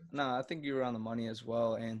Sal saying. No, I think you were on the money as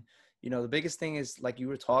well. And the biggest thing is like you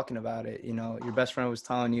were talking about it. Your best friend was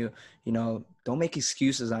telling you, don't make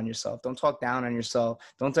excuses on yourself. Don't talk down on yourself.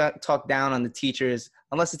 Don't talk down on the teachers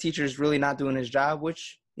unless the teacher is really not doing his job.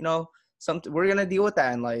 Which we're gonna deal with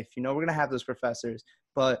that in life. We're gonna have those professors,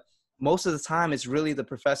 but most of the time it's really the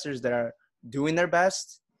professors that are doing their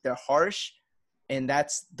best. They're harsh, and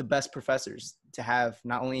that's the best professors to have,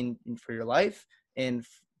 not only for your life and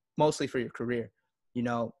mostly for your career.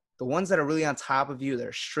 The ones that are really on top of you, that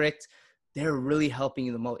are strict, they're really helping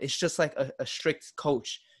you the most. It's just like a strict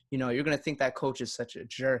coach. You know, you're going to think that coach is such a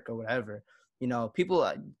jerk or whatever. You know, people,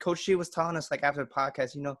 Coach G was telling us, like, after the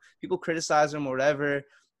podcast, you know, people criticize him or whatever.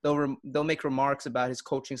 They'll make remarks about his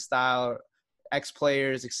coaching style,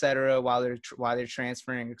 ex-players, etc., while they're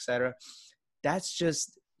transferring, etc. That's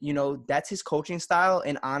just, you know, that's his coaching style.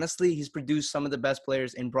 And honestly, he's produced some of the best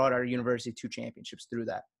players and brought our university to championships through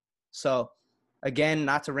that. So, again,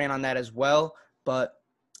 not to rant on that as well, but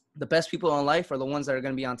the best people in life are the ones that are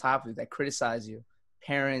going to be on top of you, that criticize you.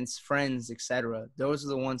 Parents, friends, etc. Those are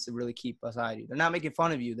the ones that really keep beside you. They're not making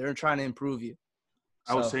fun of you. They're trying to improve you.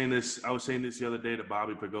 So, I was saying this the other day to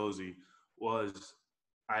Bobby Pagozzi.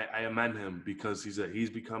 I amend him because he's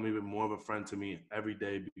become even more of a friend to me every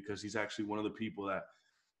day, because he's actually one of the people that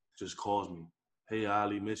just calls me, "Hey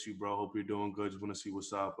Ali, miss you, bro. Hope you're doing good. Just want to see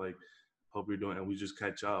what's up. Like, hope you're doing," and we just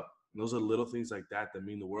catch up. And those are little things like that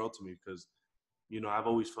mean the world to me, because, you know, I've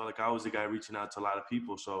always felt like I was the guy reaching out to a lot of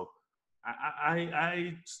people. So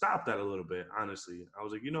I stopped that a little bit, honestly. I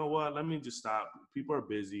was like, you know what? Let me just stop. People are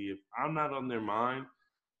busy. If I'm not on their mind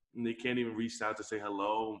and they can't even reach out to say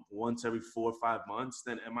hello once every 4 or 5 months,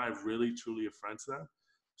 then am I really, truly a friend to them?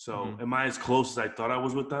 So am I as close as I thought I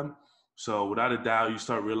was with them? So without a doubt, you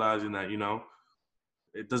start realizing that, you know,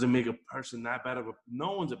 it doesn't make a person that bad of a –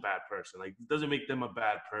 no one's a bad person. Like, it doesn't make them a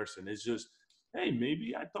bad person. It's just, hey,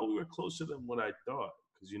 maybe I thought we were closer than what I thought,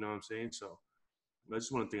 because you know what I'm saying? So that's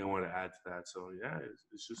just one thing I want to add to that. So, yeah,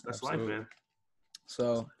 it's just – that's Absolutely. Life, man.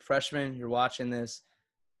 So, freshman, you're watching this,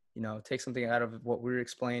 you know, take something out of what we're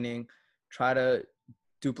explaining. Try to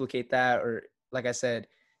duplicate that, or, like I said,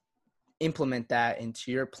 implement that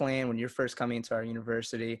into your plan when you're first coming into our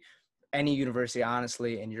university, any university,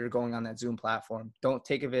 honestly, and you're going on that Zoom platform. Don't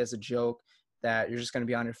take of it as a joke that you're just going to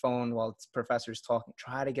be on your phone while the professor's talking.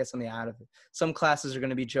 Try to get something out of it. Some classes are going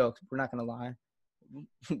to be jokes. We're not going to lie.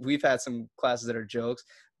 We've had some classes that are jokes,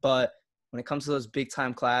 but when it comes to those big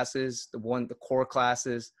time classes, the core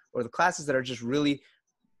classes, or the classes that are just really,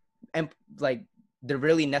 like, they're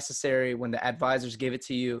really necessary when the advisors give it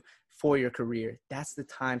to you for your career, that's the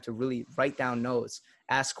time to really write down notes,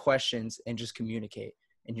 ask questions, and just communicate.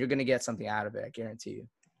 And you're going to get something out of it, I guarantee you.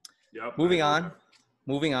 Yep, Moving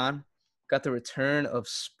on. Got the return of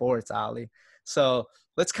sports, Ali. So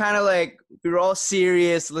let's kind of, like, we were all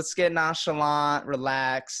serious. Let's get nonchalant,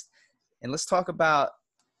 relaxed, and let's talk about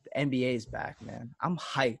the NBA's back, man. I'm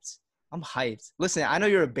hyped. Listen, I know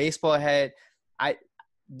you're a baseball head. Are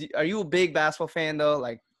you a big basketball fan, though?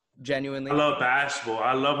 Like, genuinely? I love basketball.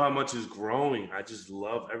 I love how much it's growing. I just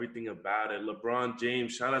love everything about it. LeBron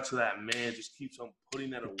James, shout out to that man. Just keeps on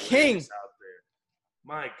putting that awareness out there.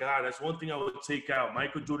 My God, that's one thing I would take out.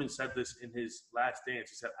 Michael Jordan said this in his last dance.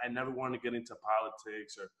 He said, I never want to get into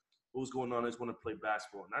politics or what's going on. I just want to play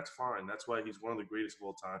basketball. And that's fine. That's why he's one of the greatest of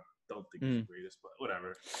all time. Don't think he's the greatest, but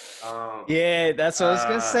whatever. Yeah, that's what I was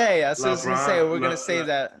going to say. We're going to say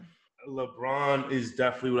that. LeBron is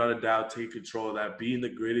definitely, without a doubt, take control of that. Being the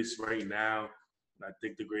greatest right now, I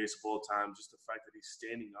think the greatest of all time, just the fact that he's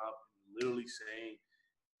standing up and literally saying,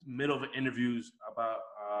 middle of interviews about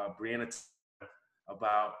Brianna,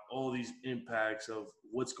 about all these impacts of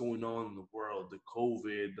what's going on in the world, the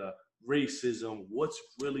COVID, the racism, what's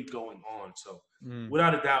really going on. So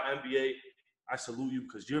without a doubt, NBA, I salute you,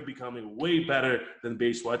 because you're becoming way better than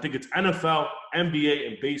baseball. I think it's NFL, NBA,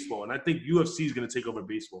 and baseball. And I think UFC is going to take over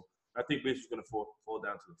baseball. I think baseball's going to fall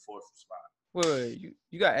down to the fourth spot. Wait,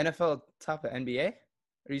 you got NFL top of NBA?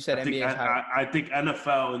 Or you said NBA higher? I think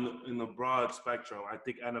NFL in the broad spectrum, I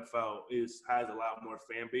think NFL has a lot more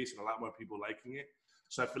fan base and a lot more people liking it.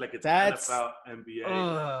 So I feel like it's NFL,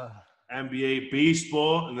 NBA, NBA,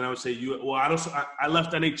 baseball, and then I would say I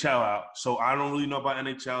left NHL out, so I don't really know about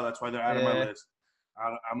NHL. That's why they're out of my list.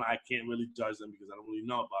 I can't really judge them because I don't really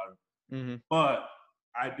know about them. But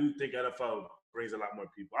I do think NFL brings a lot more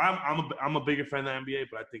people. I'm a bigger fan of the NBA,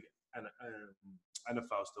 but I think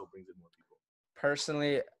NFL still brings in more people.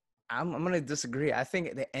 Personally, I'm going to disagree. I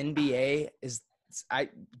think the NBA is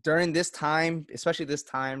during this time, especially this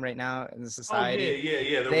time right now in the society.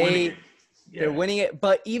 Yeah. They're winning it. Yeah. They're winning it,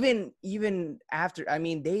 but even after, I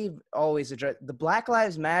mean, they've always addressed the Black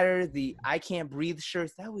Lives Matter, the I Can't Breathe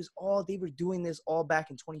shirts. That was all, they were doing this all back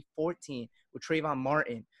in 2014 with Trayvon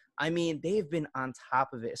Martin. I mean, they've been on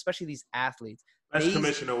top of it, especially these athletes. Best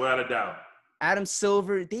commissioner, without a doubt. Adam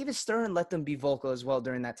Silver, David Stern let them be vocal as well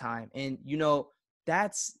during that time. And, you know,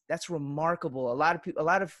 that's remarkable. A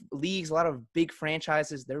lot of leagues, a lot of big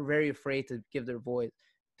franchises, they're very afraid to give their voice.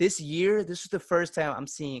 This year, this is the first time I'm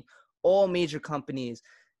seeing all major companies.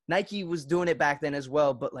 Nike was doing it back then as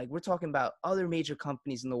well, but, like, we're talking about other major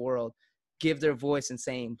companies in the world give their voice and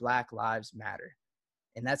saying Black Lives Matter.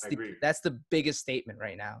 And that's I agree. the biggest statement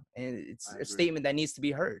right now. And it's a statement that needs to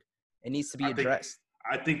be heard. It needs to be addressed.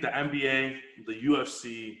 I think the NBA, the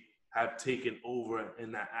UFC have taken over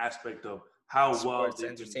in that aspect of how Sports, well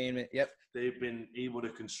entertainment. They've been able to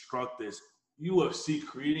construct this UFC,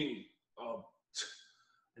 creating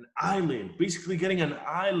an island, basically getting an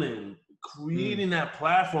island, creating that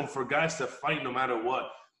platform for guys to fight no matter what.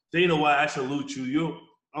 Dana White, I salute you.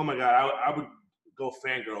 Oh my God, I would go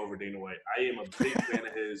fangirl over Dana White. I am a big fan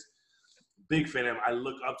of his. Big fan of him. I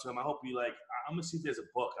look up to him. I hope I'm gonna see if there's a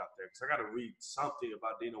book out there because I gotta read something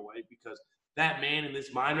about Dana White because that man in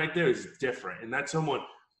his mind right there is different. And that's someone,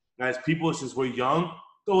 as people, since we're young,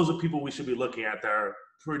 those are people we should be looking at that are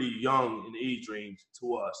pretty young in age range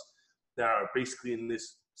to us, that are basically in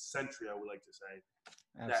this century, I would like to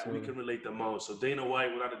say, that we can relate the most. So Dana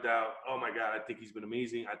White, without a doubt, oh my God, I think he's been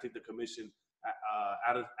amazing. I think the commission,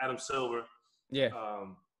 Adam Silver,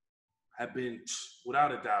 have been,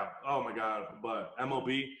 without a doubt, oh my God. But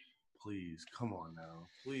MLB, please, come on now.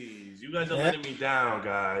 Please. You guys are letting me down,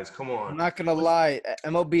 guys. Come on. I'm not going to lie.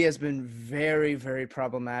 MLB has been very, very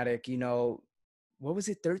problematic. You know, what was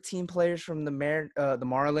it? 13 players from the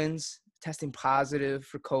Marlins testing positive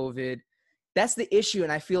for COVID. That's the issue.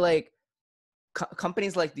 And I feel like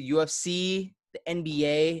companies like the UFC, the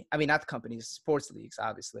NBA, I mean, not the companies, sports leagues,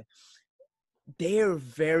 obviously, they are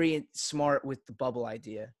very smart with the bubble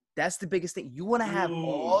idea. That's the biggest thing. You want to have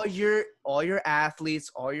all your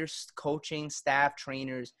athletes, all your coaching staff,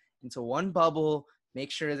 trainers into one bubble,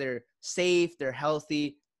 make sure they're safe, they're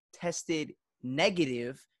healthy, tested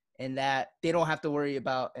negative, and that they don't have to worry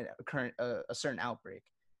about a certain outbreak.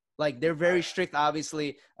 Like, they're very strict,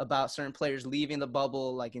 obviously, about certain players leaving the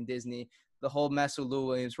bubble, like in Disney, the whole mess with Lou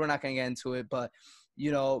Williams. We're not going to get into it, but,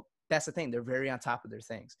 you know, that's the thing. They're very on top of their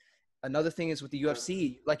things. Another thing is with the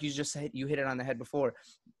UFC, like you just said, you hit it on the head before.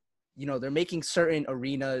 You know, they're making certain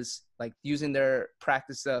arenas, like using their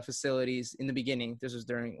practice facilities in the beginning. This was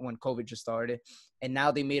during when COVID just started. And now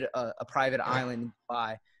they made a private island in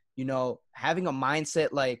Dubai. You know, having a mindset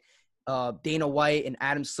like Dana White and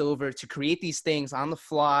Adam Silver to create these things on the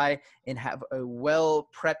fly and have a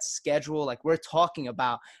well-prepped schedule like we're talking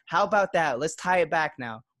about. How about that? Let's tie it back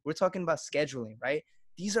now. We're talking about scheduling, right?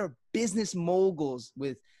 These are business moguls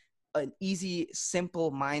with an easy,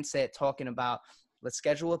 simple mindset talking about let's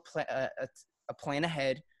schedule a plan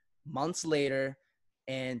ahead, months later,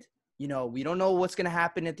 and, you know, we don't know what's going to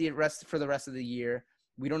happen for the rest of the year.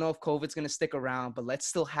 We don't know if COVID's going to stick around, but let's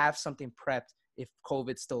still have something prepped if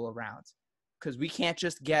COVID's still around. Because we can't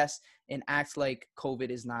just guess and act like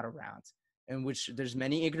COVID is not around. In which there's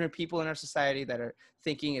many ignorant people in our society that are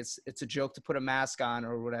thinking it's a joke to put a mask on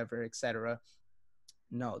or whatever, etc.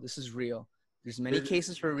 No, this is real. There's many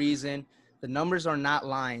cases for a reason. The numbers are not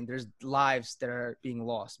lying. There's lives that are being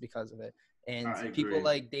lost because of it. And people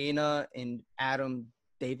like Dana and Adam,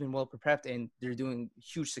 they've been well prepared and they're doing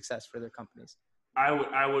huge success for their companies. I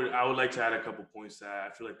would like to add a couple points to that.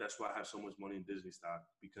 I feel like that's why I have so much money in Disney stock,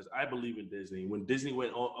 because I believe in Disney. When Disney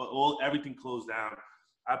went everything closed down,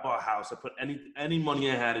 I bought a house. I put any money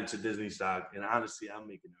I had into Disney stock, and honestly, I'm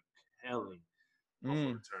making a killing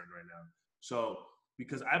return right now. So,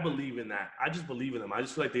 because I believe in that. I just believe in them. I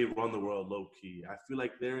just feel like they run the world low key. I feel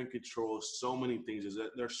like they're in control of so many things.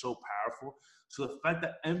 They're so powerful. So the fact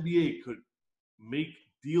that NBA could make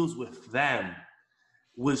deals with them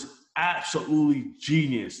was absolutely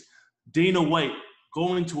genius. Dana White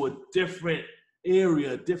going to a different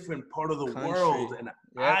area, a different part of the world, an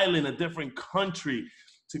island, a different country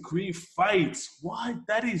to create fights. Why?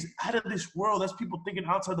 That is out of this world. That's people thinking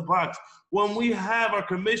outside the box. When we have our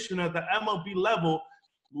commissioner at the MLB level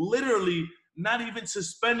literally not even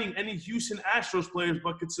suspending any Houston Astros players,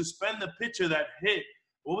 but could suspend the pitcher that hit.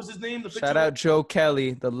 What was his name? Shout out Joe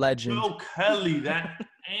Kelly, the legend. Joe Kelly, that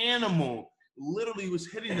animal, literally was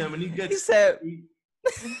hitting them, and he gets. He said,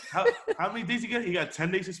 how many days he got? He got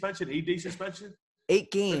 10-day suspension, 8-day suspension. 8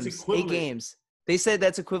 games. 8 games. They said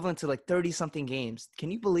that's equivalent to like 30-something games. Can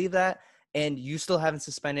you believe that? And you still haven't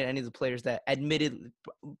suspended any of the players that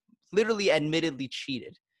literally admittedly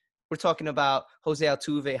cheated. We're talking about Jose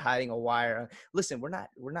Altuve hiding a wire. Listen, we're not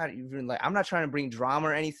even like, I'm not trying to bring drama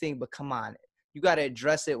or anything, but come on. You got to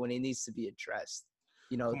address it when it needs to be addressed.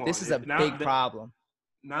 You know, this is a big problem.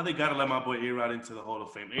 Now they got to let my boy A-Rod into the Hall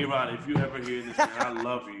of Fame. A-Rod, if you ever hear this, man, I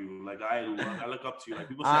love you. Like, I look up to you. Like,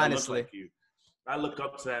 people say honestly, I look like you. I look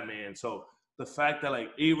up to that man. So the fact that,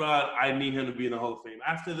 like, A-Rod, I need him to be in the Hall of Fame.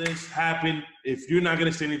 After this happened, if you're not going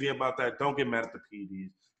to say anything about that, don't get mad at the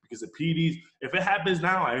PDs. Because the PDs, if it happens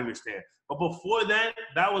now, I understand. But before that,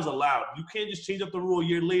 that was allowed. You can't just change up the rule a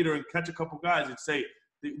year later and catch a couple guys and say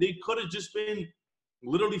they could have just been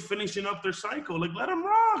literally finishing up their cycle. Like, let them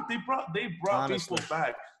rock. They brought Honestly. baseball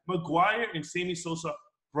back. McGuire and Sammy Sosa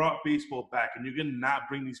brought baseball back, and you're gonna not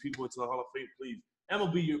bring these people into the Hall of Fame, please.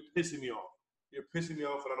 MLB, you're pissing me off. You're pissing me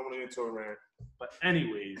off, and I don't want to get into a rant. But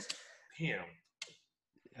anyways, damn.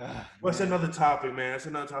 What's another topic, man? That's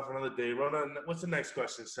another topic for another day. Rona, what's the next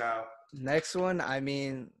question, Sal? Next one, I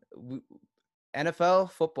mean,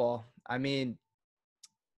 NFL football. I mean,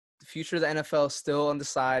 the future of the NFL is still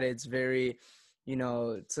undecided. It's very,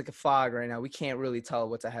 it's like a fog right now. We can't really tell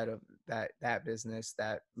what's ahead of that business,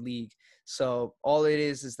 that league. So all it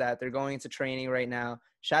is that they're going into training right now.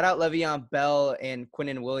 Shout out Le'Veon Bell and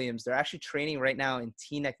Quinnen Williams. They're actually training right now in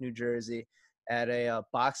Teaneck, New Jersey, at a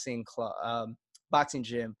boxing club, boxing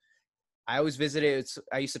gym. I always visit it.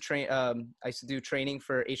 I used to train. I used to do training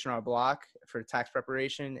for H&R Block for tax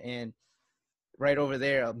preparation, and right over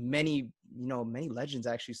there, many legends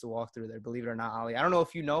actually used to walk through there. Believe it or not, Ali. I don't know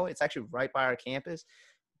if you know, it's actually right by our campus.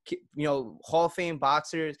 Hall of Fame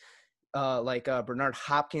boxers like Bernard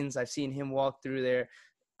Hopkins. I've seen him walk through there.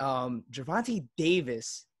 Gervonta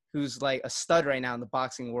Davis, who's like a stud right now in the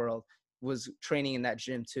boxing world, was training in that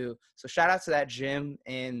gym too. So shout out to that gym.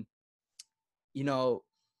 And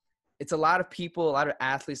it's a lot of people, a lot of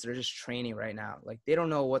athletes that are just training right now. Like, they don't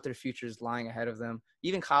know what their future is lying ahead of them.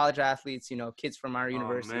 Even college athletes, kids from our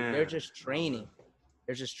university, they're just training.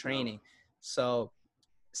 They're just training. So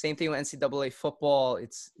same thing with NCAA football.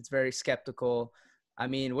 It's very skeptical. I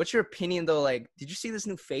mean, what's your opinion though? Like, did you see this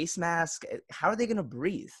new face mask? How are they going to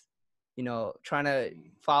breathe? Trying to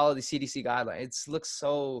follow the CDC guidelines. It looks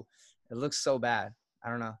so bad. I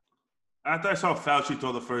don't know. After I saw Fauci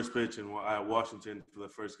throw the first pitch in Washington for the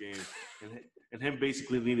first game, and him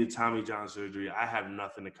basically needed Tommy John surgery, I have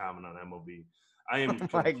nothing to comment on MLB. I am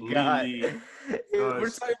completely. We're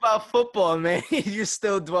talking about football, man. You're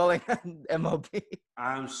still dwelling on MLB.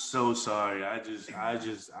 I'm so sorry. I just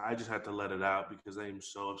had to let it out because I am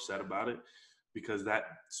so upset about it, because that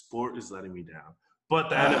sport is letting me down. But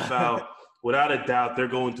the NFL, without a doubt, they're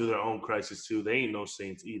going through their own crisis too. They ain't no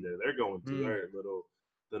saints either. They're going through their little,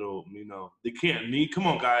 they can't knee. Come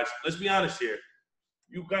on, guys. Let's be honest here.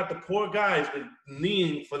 You got the poor guy's been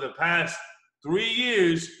kneeing for the past 3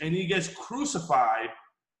 years, and he gets crucified.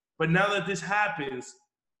 But now that this happens,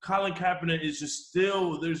 Colin Kaepernick is just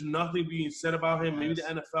still, there's nothing being said about him. Maybe the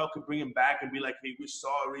NFL could bring him back and be like, hey, we're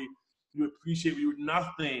sorry. We appreciate you.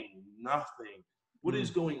 Nothing. What is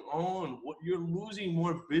going on? You're losing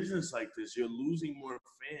more business like this. You're losing more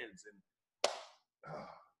fans. And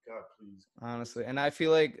God, please. Honestly. And I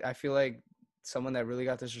feel like someone that really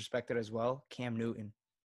got disrespected as well, Cam Newton.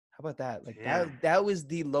 How about that? Like, that was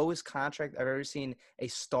the lowest contract I've ever seen a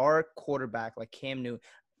star quarterback like Cam Newton.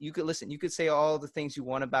 You could say all the things you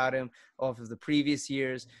want about him off of the previous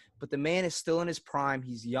years, but the man is still in his prime.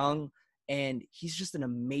 He's young, and he's just an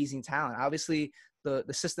amazing talent. Obviously, the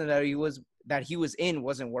system that he was in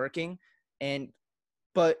wasn't working.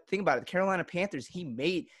 But think about it, the Carolina Panthers, he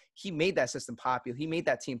made that system popular. He made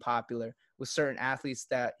that team popular with certain athletes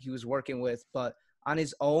that he was working with, but on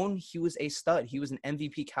his own, he was a stud. He was an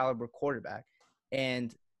MVP caliber quarterback.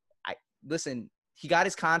 And he got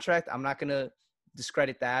his contract. I'm not going to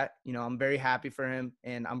discredit that. I'm very happy for him,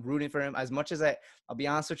 and I'm rooting for him. As much as I'll be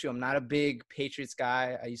honest with you, I'm not a big Patriots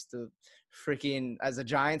guy. I used to as a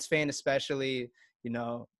Giants fan especially,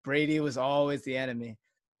 Brady was always the enemy.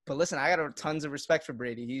 But listen, I got tons of respect for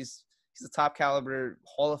Brady. He's a top caliber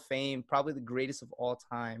Hall of Fame, probably the greatest of all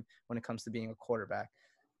time when it comes to being a quarterback.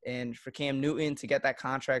 And for Cam Newton to get that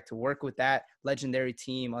contract, to work with that legendary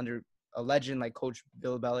team under a legend like Coach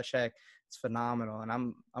Bill Belichick, it's phenomenal. And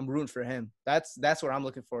I'm rooting for him. That's what I'm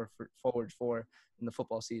looking forward for in the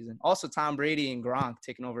football season. Also, Tom Brady and Gronk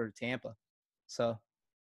taking over Tampa. So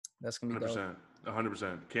that's going to be 100%.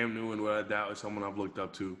 100%. Cam Newton, without a doubt, is someone I've looked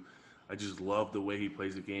up to. I just love the way he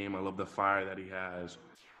plays the game. I love the fire that he has.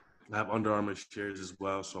 I have Under Armour shares as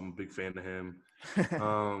well, so I'm a big fan of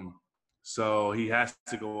him. So he has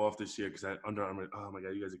to go off this year because Under Armour, oh my God,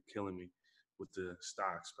 you guys are killing me with the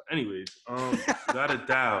stocks. But anyways, without a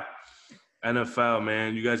doubt, NFL,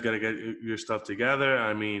 man, you guys got to get your stuff together.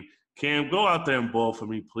 I mean, Cam, go out there and ball for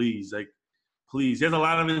me, please. Like, please. There's a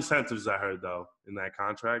lot of incentives, I heard, though, in that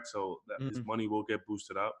contract, so that his money will get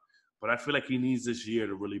boosted up. But I feel like he needs this year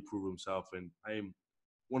to really prove himself, and I am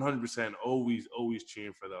 100% always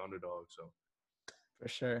cheering for the underdog. So. For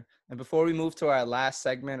sure. And before we move to our last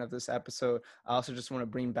segment of this episode, I also just want to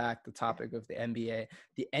bring back the topic of the NBA.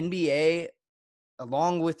 The NBA,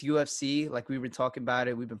 along with UFC, like we were talking about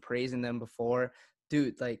it, we've been praising them before.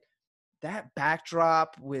 Dude, like that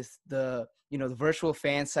backdrop with the virtual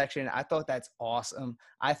fan section, I thought that's awesome.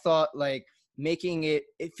 I thought like making it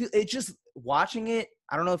just watching it.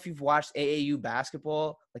 I don't know if you've watched AAU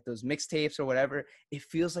basketball, like those mixtapes or whatever. It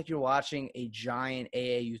feels like you're watching a giant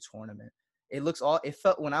AAU tournament. It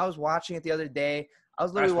felt when I was watching it the other day, I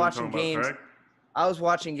was literally watching games. About, I was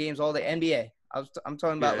watching games all day. NBA. I'm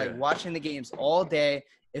talking about like watching the games all day.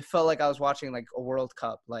 It felt like I was watching like a World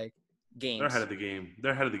Cup, like games. They're ahead of the game.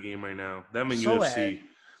 They're ahead of the game right now. Them in UFC.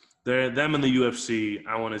 Them in the UFC.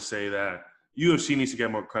 I want to say that UFC needs to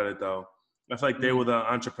get more credit though. I feel like they were the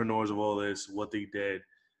entrepreneurs of all this, what they did,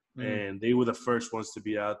 and they were the first ones to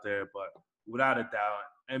be out there. But without a doubt,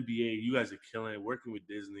 NBA, you guys are killing it. Working with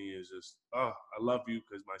Disney is just, I love you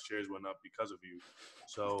because my shares went up because of you.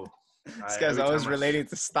 So this guy's always relating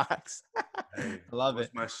to stocks. Hey, I love it.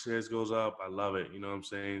 My shares goes up, I love it. You know what I'm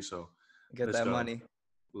saying? So get that money.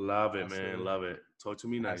 Love it, man. Love it. Talk to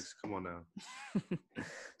me nice. Come on now.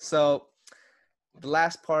 So the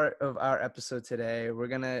last part of our episode today,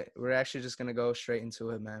 we're actually just gonna go straight into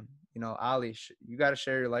it, man. You know, Ali, you got to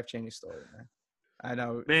share your life-changing story, man. I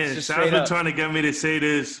know, man. Shaq's been trying to get me to say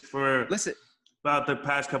this for about the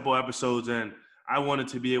past couple episodes, and I wanted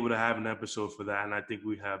to be able to have an episode for that, and I think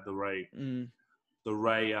we have the right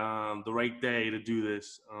day to do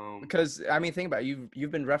this. Because I mean, think about it.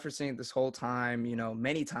 You've been referencing it this whole time, you know,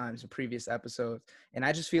 many times in previous episodes, and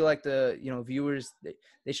I just feel like the viewers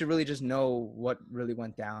they should really just know what really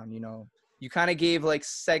went down. You know, you kind of gave like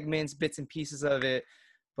segments, bits and pieces of it,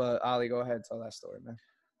 but Ali, go ahead and tell that story, man.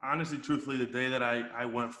 Honestly, truthfully, the day that I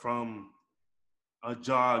went from a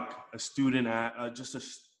jock, a student,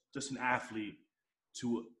 just an athlete,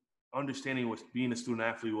 to understanding what being a student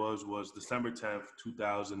athlete was December 10th,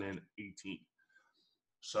 2018.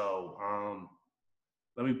 So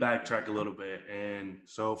let me backtrack a little bit. And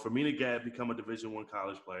so for me to become a Division I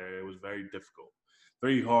college player, it was very difficult,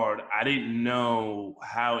 very hard. I didn't know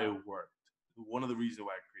how it worked. One of the reasons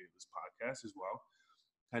why I created this podcast as well.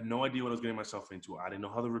 I had no idea what I was getting myself into. I didn't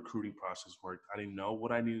know how the recruiting process worked. I didn't know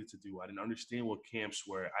what I needed to do. I didn't understand what camps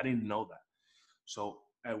were. I didn't know that. So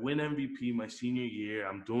I win MVP my senior year.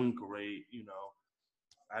 I'm doing great, you know,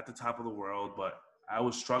 at the top of the world, but I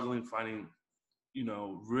was struggling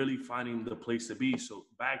really finding the place to be. So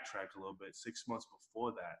backtrack a little bit, 6 months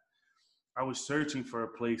before that, I was searching for a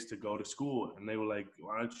place to go to school, and they were like,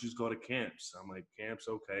 why don't you just go to camps? I'm like, camps,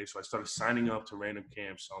 okay. So I started signing up to random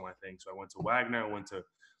camps on my thing. So I went to Wagner, I went to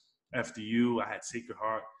FDU, I had Sacred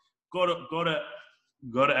Heart. Go to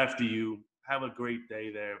FDU, have a great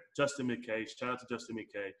day there. Justin McKay, shout out to Justin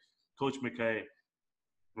McKay. Coach McKay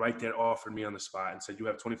right there offered me on the spot and said, you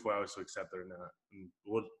have 24 hours to accept it or not. And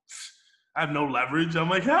I have no leverage. I'm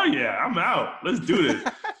like, hell yeah, I'm out. Let's do this.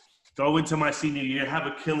 Go into my senior year, have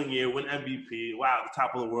a killing year, win MVP. Wow, the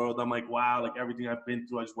top of the world. I'm like, wow, like everything I've been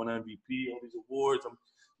through, I just won MVP, all these awards. I'm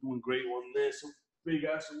doing great on this. Some big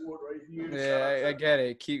ass award right here. Yeah, I get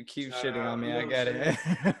it. Keep shitting on me. I get it.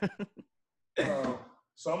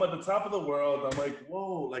 So I'm at the top of the world. I'm like,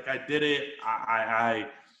 whoa, like I did it. I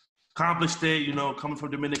accomplished it, you know, coming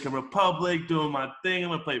from Dominican Republic, doing my thing. I'm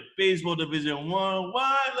going to play baseball Division I.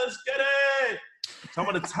 Why? Let's get it. So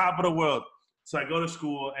I'm at the top of the world. So I go to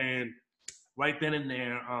school, and right then and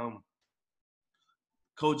there,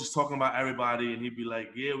 coach is talking about everybody, and he'd be like,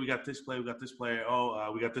 yeah, we got this player, we got this player.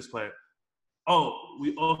 Oh, we got this player. Oh,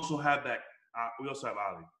 we also have that. We also have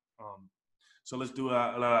Ali. So let's do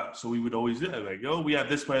so we would always do it. Like, yo, we have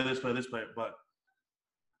this player, this player, this player. But,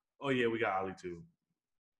 oh, yeah, we got Ali too.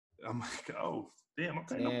 I'm like, oh, damn,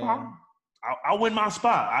 okay, no problem. I'll win my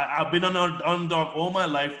spot. I've been on the underdog all my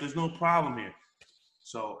life. There's no problem here.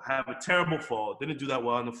 So have a terrible fall. Didn't do that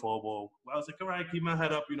well in the fall ball. I was like, all right, keep my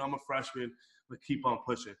head up. You know, I'm a freshman, but keep on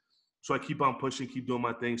pushing. So I keep on pushing, keep doing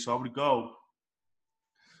my thing. So I would go.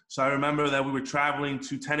 So I remember that we were traveling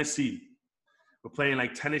to Tennessee. We're playing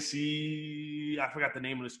like Tennessee. I forgot the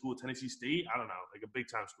name of the school, Tennessee State. I don't know, like a big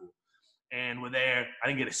time school. And we're there. I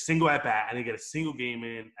didn't get a single at bat. I didn't get a single game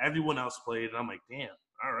in. Everyone else played. And I'm like, damn,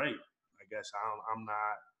 all right. I guess I'm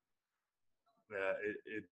not.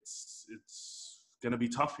 It's going to be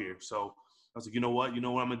tough here. So I was like, you know what? You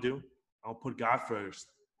know what I'm going to do? I'll put God first.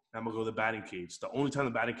 I'm going to go to the batting cage. The only time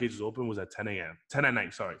the batting cage was open was at 10 at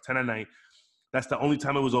night. That's the only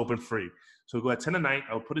time it was open free. So we go at 10 at night.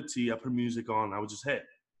 I would put a tee. I put music on. I would just hit.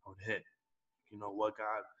 I would hit. You know what,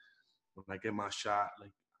 God? When I get my shot,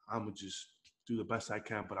 like, I'm going to just do the best I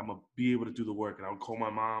can, but I'm going to be able to do the work. And I would call my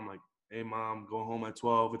mom, like, hey, Mom, go home at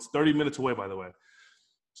 12. It's 30 minutes away, by the way.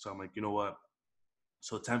 So I'm like, you know what?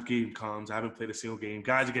 So 10th game comes. I haven't played a single game.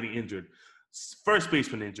 Guys are getting injured. First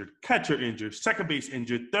baseman injured. Catcher injured. Second base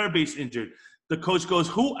injured. Third base injured. The coach goes,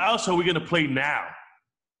 who else are we going to play now?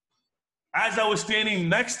 As I was standing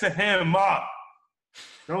next to him,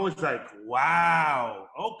 I was like, wow,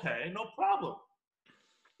 okay, no problem.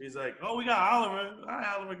 He's like, oh, we got Oliver. All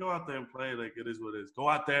right, Oliver, go out there and play. Like, it is what it is. Go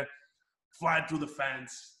out there, fly through the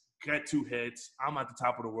fence, get 2 hits. I'm at the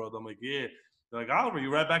top of the world. I'm like, yeah. They're like, Oliver,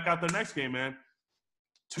 you're right back out there next game, man.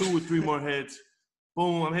 2 or 3 more hits.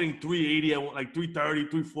 Boom, I'm hitting 380, like 330,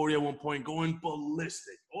 340 at one point, going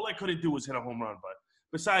ballistic. All I couldn't do was hit a home run. But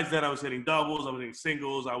besides that, I was hitting doubles, I was hitting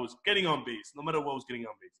singles, I was getting on base, no matter what I was getting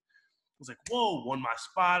on base. I was like, whoa, won my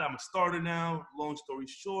spot. I'm a starter now. Long story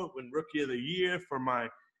short, win Rookie of the Year for my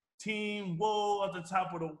team. Whoa, at the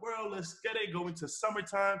top of the world. Let's get it. Going to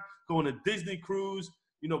summertime, going to Disney cruise,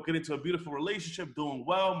 get into a beautiful relationship, doing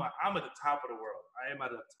well. I'm at the top of the world. I am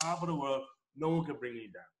at the top of the world. No one can bring me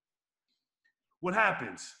down. What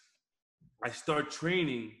happens? I start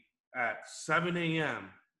training at 7 a.m.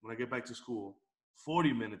 when I get back to school,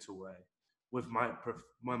 40 minutes away, with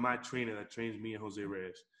my trainer that trains me and Jose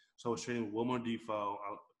Reyes. So I was training with Wilmer Defoe,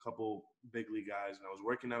 a couple big league guys, and I was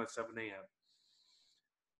working out at 7 a.m.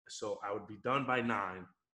 So I would be done by 9.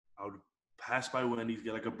 I would pass by Wendy's,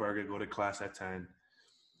 get like a burger, go to class at 10,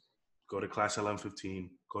 go to class at 11:15,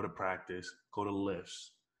 go to practice, go to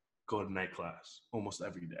lifts, go to night class almost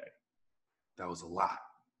every day. That was a lot.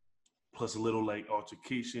 Plus a little like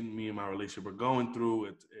altercation me and my relationship are going through.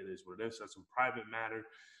 It is what it is. That's some private matter.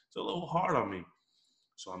 It's a little hard on me.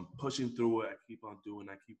 So I'm pushing through it. I keep on doing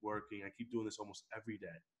it. I keep working. I keep doing this almost every day.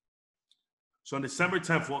 So on December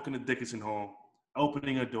 10th, walking to Dickinson Hall,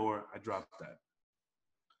 opening a door, I drop dead.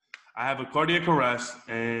 I have a cardiac arrest,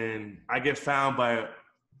 and I get found by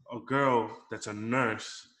a girl that's a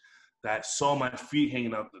nurse that saw my feet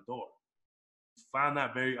hanging out the door. Found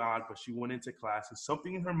that very odd, but she went into class, and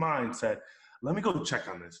something in her mind said, let me go check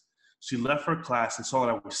on this. She left her class and saw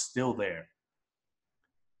that I was still there.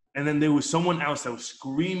 And then there was someone else that was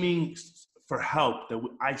screaming for help that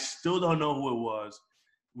I still don't know who it was.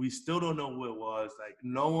 We still don't know who it was. Like,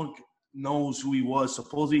 no one knows who he was.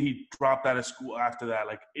 Supposedly he dropped out of school after that.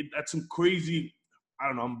 Like, that's some crazy, I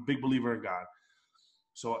don't know, I'm a big believer in God.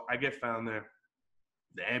 So I get found there.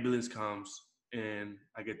 The ambulance comes, and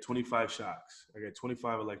I get 25 shocks. I get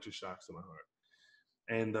 25 electric shocks to my heart.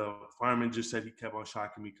 And the fireman just said he kept on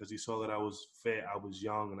shocking me because he saw that I was fit, I was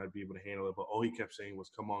young, and I'd be able to handle it. But all he kept saying was,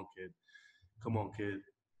 come on, kid. Come on, kid.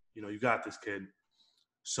 You got this, kid.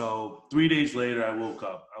 So 3 days later, I woke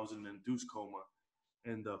up. I was in an induced coma.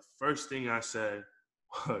 And the first thing I said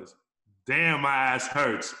was, damn, my ass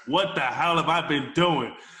hurts. What the hell have I been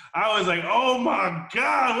doing? I was like, oh, my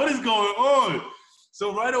God, what is going on?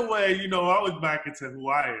 So right away, I was back into who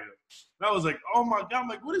I am. And I was like, oh, my God. I'm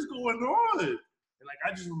like, what is going on? And,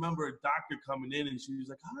 I just remember a doctor coming in, and she was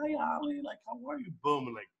like, hi, Ollie. How are you? Boom.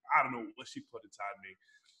 And, I don't know what she put inside me.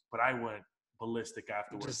 But I went ballistic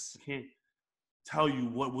afterwards. I can't tell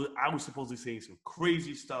you I was supposedly saying some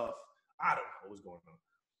crazy stuff. I don't know what was going on.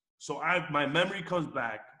 So my memory comes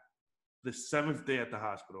back the 7th day at the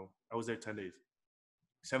hospital. I was there 10 days.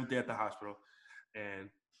 7th day at the hospital. And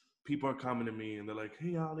people are coming to me, and they're like,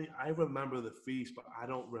 hey, Ollie, I remember the face, but I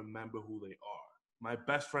don't remember who they are. My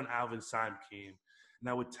best friend, Alvin Syme, came, and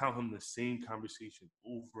I would tell him the same conversation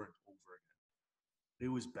over and over again. It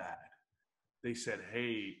was bad. They said,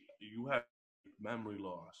 hey, you have memory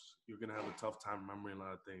loss. You're going to have a tough time remembering a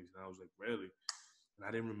lot of things. And I was like, really? And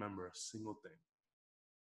I didn't remember a single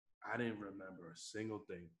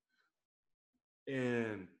thing.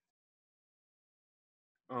 And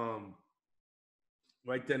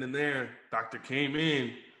right then and there, doctor came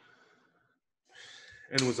in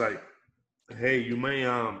and was like, hey, you may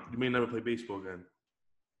never play baseball again.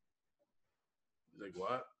 He's like,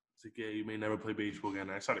 what? He's like, yeah, you may never play baseball again.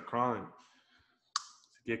 And I started crying.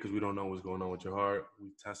 Yeah, because we don't know what's going on with your heart. We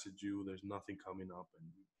tested you. There's nothing coming up. And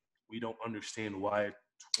we don't understand why a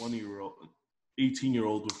 20-year-old,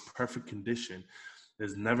 18-year-old with perfect condition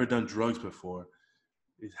that's never done drugs before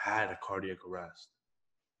has had a cardiac arrest.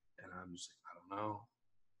 And I'm just like, I don't know.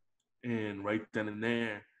 And right then and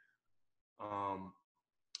there,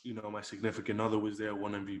 my significant other was there,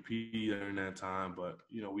 won MVP during that time. But,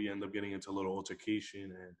 we end up getting into a little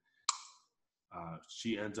altercation. And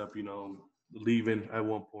she ends up, leaving at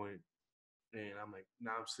one point. And I'm like,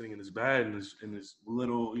 now I'm sitting in this bed in this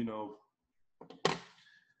little,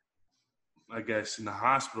 I guess in the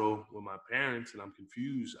hospital with my parents, and I'm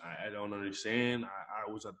confused. I don't understand.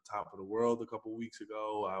 I was at the top of the world a couple of weeks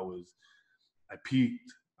ago. I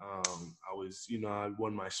peaked. I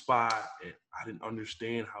won my spot, and I didn't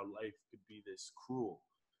understand how life could be this cruel.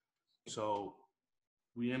 So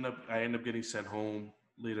I end up getting sent home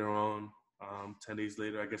later on. 10 days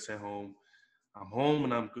later, I get sent home. I'm home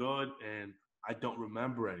and I'm good, and I don't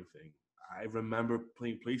remember anything. I remember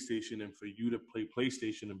playing PlayStation, and for you to play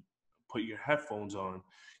PlayStation and put your headphones on,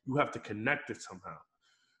 you have to connect it somehow.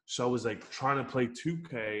 So I was like trying to play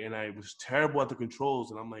 2K, and I was terrible at the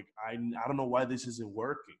controls. And I'm like, I don't know why this isn't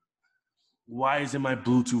working. Why isn't my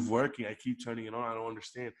Bluetooth working? I keep turning it on. I don't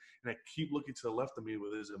understand. And I keep looking to the left of me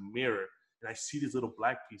where there's a mirror, and I see this little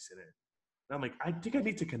black piece in it. And I'm like, I think I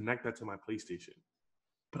need to connect that to my PlayStation.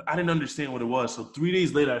 But I didn't understand what it was. So 3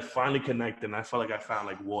 days later, I finally connected, and I felt like I found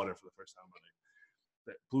like water for the first time in my life.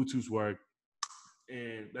 That Bluetooth worked.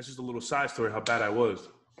 And that's just a little side story how bad I was.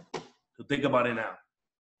 So think about it now.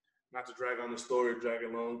 Not to drag on the story or drag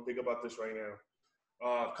it long. Think about this right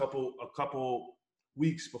now. A couple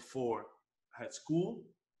weeks before I had school,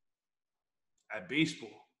 I had baseball,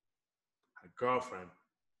 I had a girlfriend,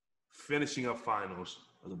 finishing up finals.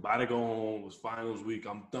 I was about to go home. It was finals week.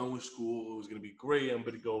 I'm done with school. It was going to be great. I'm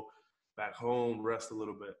going to go back home, rest a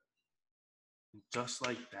little bit. And just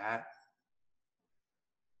like that,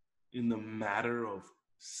 in the matter of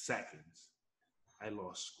seconds, I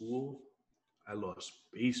lost school, I lost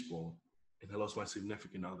baseball, and I lost my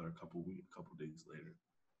significant other a couple days later,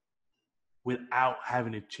 without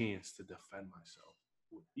having a chance to defend myself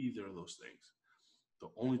with either of those things. The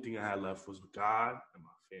only thing I had left was God and my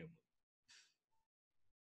family.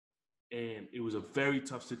 And it was a very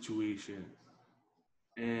tough situation.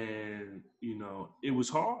 And, you know, it was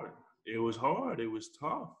hard. It was hard. It was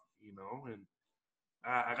tough, you know. And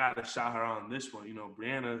I got to shout her out on this one. You know,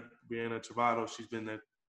 Brianna Travado, she's been there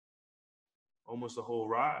almost the whole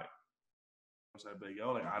ride. So I'd be like,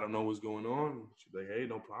 yo, like, I don't know what's going on. She'd be like, hey,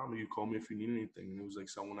 no problem. You call me if you need anything. And it was like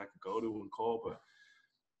someone I could go to and call. But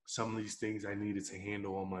some of these things I needed to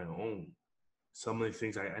handle on my own. Some of the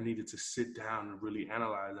things I needed to sit down and really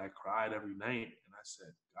analyze. I cried every night. And I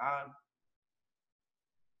said, God,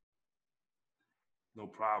 no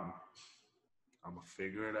problem. I'm going to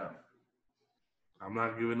figure it out. I'm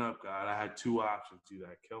not giving up, God. I had two options. Either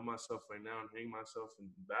I kill myself right now and hang myself in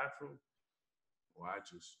the bathroom, or I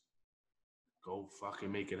just go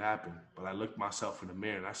fucking make it happen. But I looked myself in the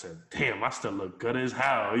mirror and I said, damn, I still look good as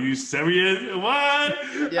hell. Are you serious? What?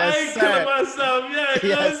 Yes, I ain't sir. killing myself. Yeah, you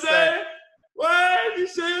know what I'm Yes, saying? What? You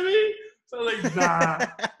see me? So I'm like, nah.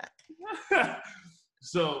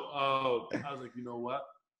 So I was like, you know what?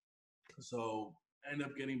 So end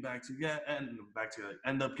up getting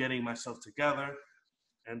end up getting myself together,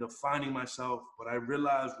 end up finding myself. But I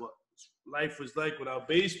realized what life was like without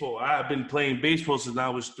baseball. I've been playing baseball since I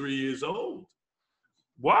was 3 years old.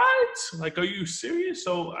 What? Like, are you serious?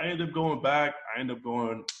 So I ended up going back.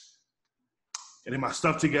 Getting my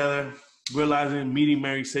stuff together, realizing, meeting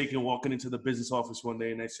Mary Sakin, walking into the business office one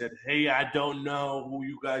day, and I said, hey, I don't know who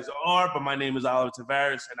you guys are, but my name is Oliver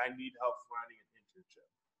Tavares, and I need help finding an internship.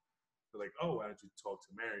 They're like, oh, why don't you talk to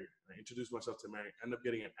Mary? I introduced myself to Mary, ended up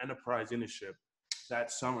getting an enterprise internship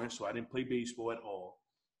that summer, so I didn't play baseball at all.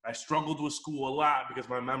 I struggled with school a lot because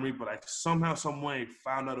of my memory, but I somehow, some way,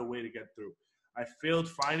 found out a way to get through. I failed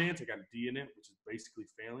finance. I got a D in it, which is basically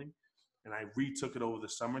failing, and I retook it over the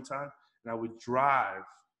summertime, and I would drive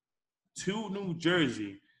to New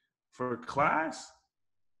Jersey for class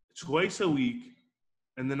twice a week,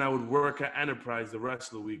 and then I would work at Enterprise the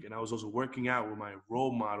rest of the week. And I was also working out with my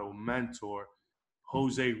role model, mentor,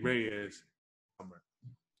 Jose Reyes.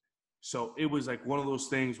 So it was like one of those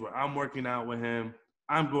things where I'm working out with him,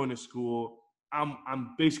 I'm going to school,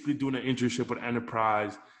 I'm basically doing an internship with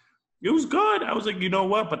Enterprise. It was good. I was like, you know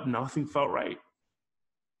what? But nothing felt right.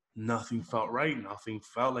 Nothing felt right. Nothing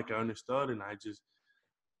felt like I understood. And I just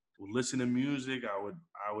would listen to music.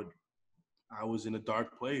 I was in a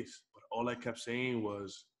dark place. But all I kept saying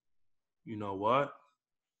was, you know what?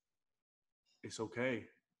 It's okay.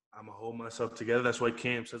 I'm going to hold myself together. That's why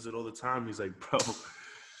Cam says it all the time. He's like, bro,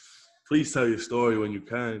 please tell your story when you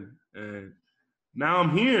can. And now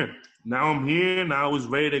I'm here. Now I was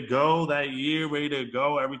ready to go that year, ready to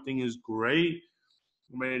go. Everything is great.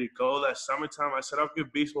 I'm ready to go. That summertime, I said, I'll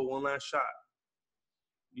give baseball one last shot.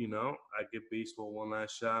 You know, I give baseball one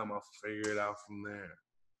last shot. I'll figure it out from there.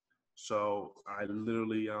 So I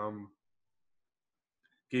literally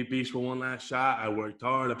gave baseball one last shot. I worked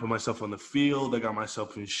hard. I put myself on the field. I got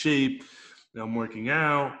myself in shape. Now I'm working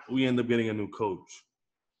out. We end up getting a new coach.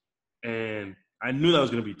 And I knew that was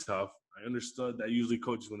going to be tough. I understood that usually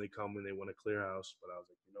coaches, when they come in, they want to clear house. But I was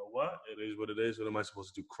like, you know what? It is what it is. What am I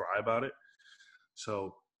supposed to do? Cry about it?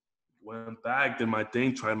 So went back, did my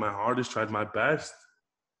thing, tried my hardest, tried my best.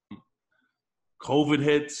 COVID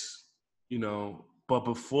hits, you know. But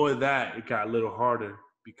before that, it got a little harder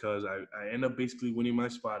because I end up basically winning my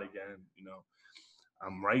spot again, you know.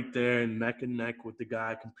 I'm right there neck and neck with the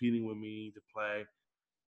guy competing with me to play.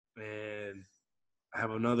 And I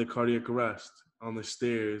have another cardiac arrest on the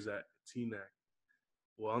stairs at Teaneck.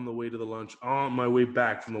 Well, on my way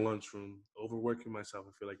back from the lunchroom, overworking myself,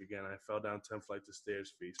 I feel like, again, I fell down 10 flights of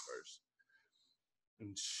stairs face first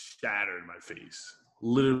and shattered my face,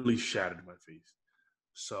 literally shattered my face.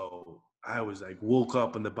 So I was like, woke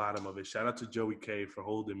up in the bottom of it. Shout out to Joey K for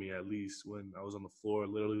holding me at least when I was on the floor,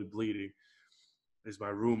 literally bleeding. Is my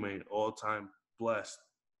roommate, all time blessed,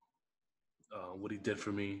 what he did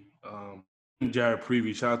for me. Jared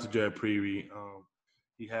Prevey, shout out to Jared Prevey.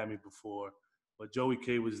 He had me before. But Joey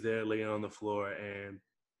K was there laying on the floor, and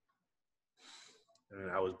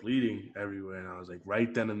I was bleeding everywhere. And I was like,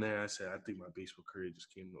 right then and there, I said, I think my baseball career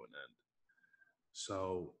just came to an end.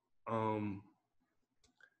 So,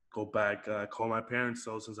 go back, call my parents.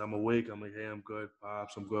 So since I'm awake, I'm like, hey, I'm good,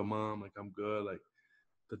 Pops. I'm good, Mom. Like, I'm good. Like,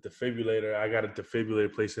 the defibrillator, I got a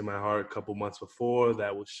defibrillator placed in my heart a couple months before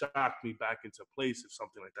that would shock me back into place if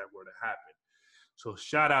something like that were to happen. So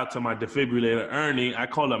shout out to my defibrillator, Ernie. I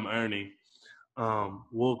call him Ernie.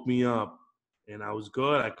 Woke me up, and I was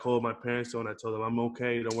good. I called my parents, and I told them I'm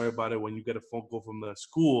okay. Don't worry about it. When you get a phone call from the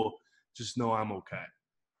school, just know I'm okay.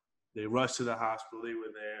 They rushed to the hospital. They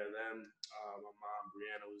were there. Then my mom,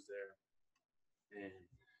 Brianna, was there. And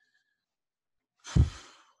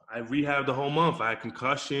I rehabbed the whole month. I had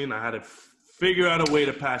concussion. I had to figure out a way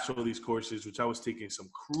to pass all these courses, which I was taking some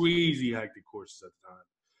crazy hectic courses at the time.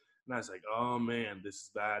 And I was like, oh, man, this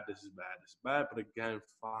is bad, this is bad, this is bad. But again,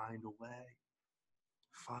 find a way.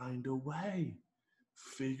 Find a way.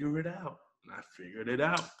 Figure it out. And I figured it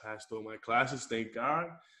out. Passed all my classes, thank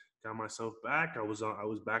God. Got myself back. I was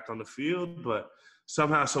back on the field, but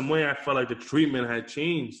somehow, some way, I felt like the treatment had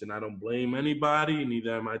changed, and I don't blame anybody.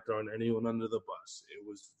 Neither am I throwing anyone under the bus. It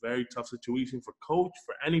was a very tough situation for coach,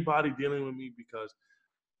 for anybody dealing with me, because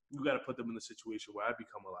you got to put them in a situation where I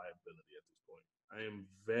become a liability at this point. I am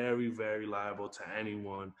very, very liable to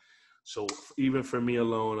anyone. So even for me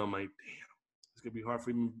alone, I'm like, damn, it's gonna be hard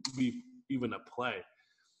for me even to play.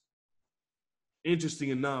 Interesting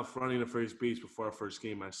enough, running the first base before our first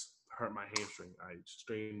game, I hurt my hamstring. I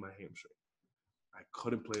strained my hamstring. I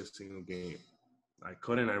couldn't play a single game. I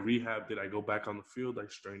couldn't. I rehabbed it. I go back on the field. I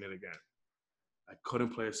strained it again. I couldn't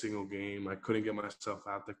play a single game. I couldn't get myself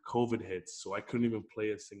out. The COVID hits, so I couldn't even play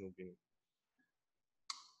a single game.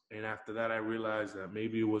 And after that, I realized that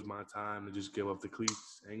maybe it was my time to just give up the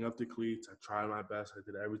cleats, hang up the cleats. I tried my best. I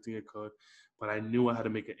did everything I could. But I knew I had to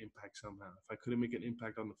make an impact somehow. If I couldn't make an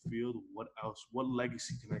impact on the field, what else? What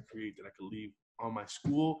legacy can I create that I could leave on my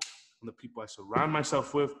school, on the people I surround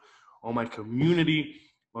myself with, on my community,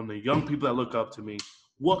 on the young people that look up to me?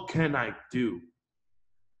 What can I do?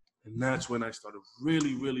 And that's when I started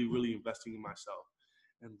really, really, really investing in myself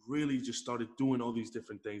and really just started doing all these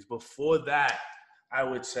different things. Before that, I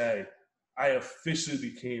would say I officially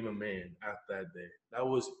became a man after that day. That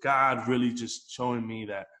was God really just showing me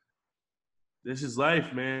that this is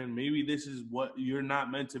life, man. Maybe this is what you're not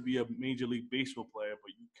meant to be, a Major League Baseball player,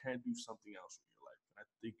 but you can do something else with your life. And I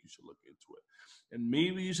think you should look into it. And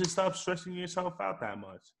maybe you should stop stressing yourself out that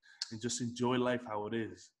much and just enjoy life how it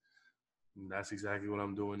is. And that's exactly what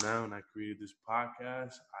I'm doing now. And I created this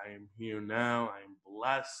podcast. I am here now. I am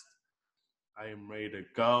blessed. I am ready to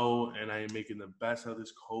go, and I am making the best of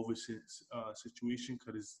this COVID situation,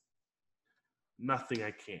 because it's nothing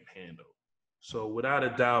I can't handle. So without a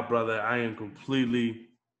doubt, brother, I am completely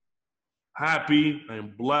happy. I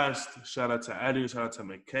am blessed. Shout out to Eddie. Shout out to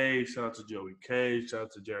McKay. Shout out to Joey K. Shout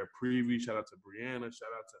out to Jared Prevey. Shout out to Brianna.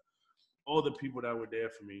 Shout out to all the people that were there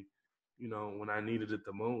for me, when I needed it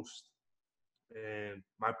the most. And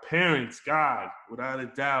my parents, God, without a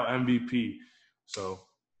doubt, MVP. So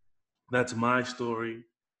that's my story,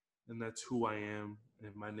 and that's who I am.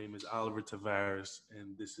 And my name is Oliver Tavares,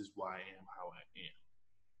 and this is why I am how I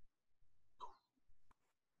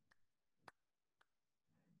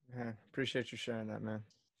am. Man, appreciate you sharing that, man.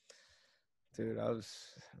 Dude, I'm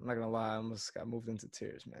not gonna lie, I almost got moved into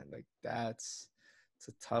tears, man. Like, it's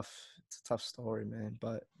a tough story, man.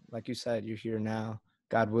 But like you said, you're here now.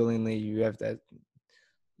 God willingly, you have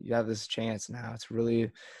this chance now to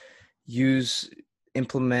really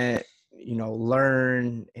implement,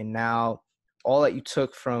 learn, and now all that you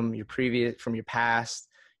took from your past,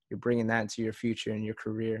 you're bringing that into your future and your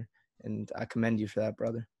career. And I commend you for that,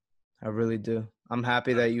 brother. I really do. I'm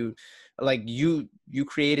happy that you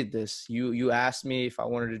created this. You asked me if I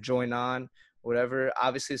wanted to join on, whatever.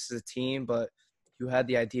 Obviously, this is a team, but you had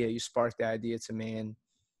the idea. You sparked the idea to me, and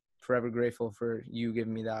forever grateful for you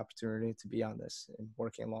giving me the opportunity to be on this and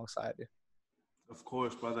working alongside you. Of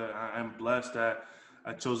course, brother. I'm blessed that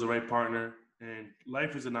I chose the right partner, and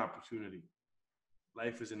life is an opportunity.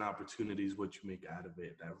 Life is an opportunity is what you make out of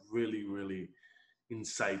it. That really, really,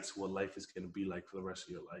 insights what life is going to be like for the rest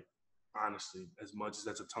of your life. Honestly, as much as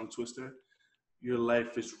that's a tongue twister, your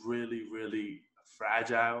life is really, really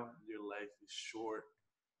fragile. Your life is short.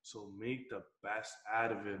 So make the best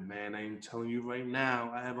out of it, man. I am telling you right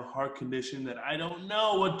now, I have a heart condition that I don't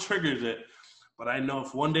know what triggers it. But I know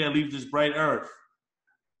if one day I leave this bright earth,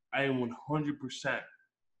 I am 100%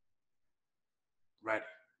 ready.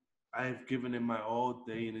 I have given it my all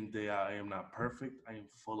day in and day out. I am not perfect. I am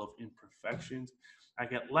full of imperfections. I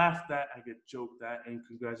get laughed at, I get joked at, and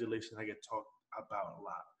congratulations, I get talked about a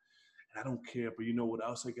lot. And I don't care, but you know what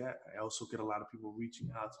else I get? I also get a lot of people reaching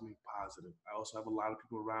out to me positive. I also have a lot of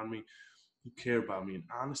people around me who care about me. And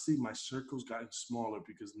honestly, my circle's gotten smaller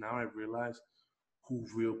because now I realize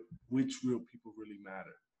which real people really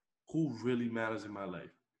matter, who really matters in my life.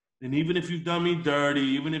 And even if you've done me dirty,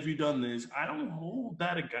 even if you've done this, I don't hold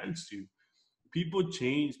that against you. People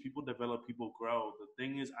change, people develop, people grow. The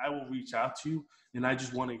thing is, I will reach out to you, and I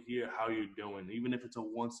just want to hear how you're doing. Even if it's a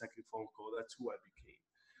 1-second phone call, that's who I became.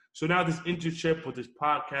 So now this internship with this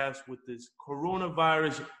podcast, with this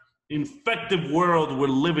coronavirus infected world we're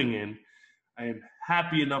living in, I am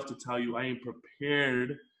happy enough to tell you I am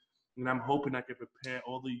prepared, and I'm hoping I can prepare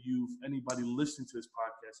all the youth, anybody listening to this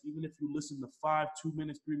podcast, even if you listen to 5, 2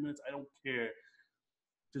 minutes, 3 minutes, I don't care.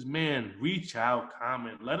 Just, man, reach out,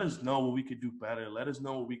 comment. Let us know what we could do better. Let us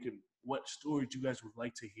know what stories you guys would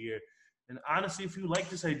like to hear. And honestly, if you like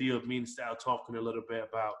this idea of me and Sal talking a little bit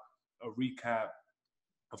about a recap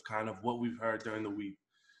of kind of what we've heard during the week,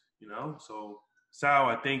 you know? So, Sal,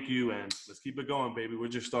 I thank you, and let's keep it going, baby. We're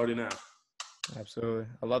just starting out. Absolutely.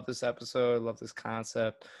 I love this episode. I love this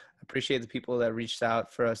concept. I appreciate the people that reached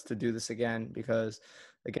out for us to do this again because,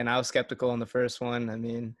 again, I was skeptical in the first one. I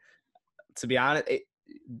mean, to be honest,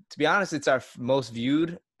 it's our most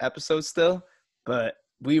viewed episode still, but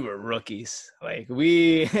we were rookies. Like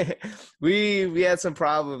we had some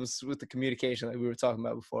problems with the communication that we were talking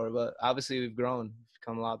about before, but obviously we've grown, we've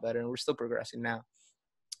become a lot better, and we're still progressing now.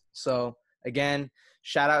 So again,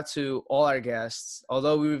 shout out to all our guests.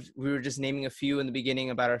 Although we were just naming a few in the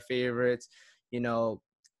beginning about our favorites, you know,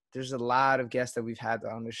 there's a lot of guests that we've had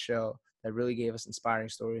on the show that really gave us inspiring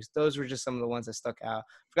stories. Those were just some of the ones that stuck out.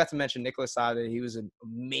 Forgot to mention Nicholas Sada. He was an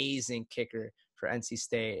amazing kicker for NC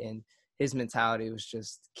State, and his mentality was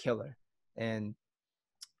just killer. And,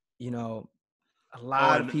 you know, a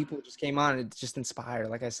lot of people just came on and just inspired,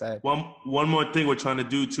 like I said. One more thing we're trying to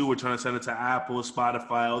do, too. We're trying to send it to Apple,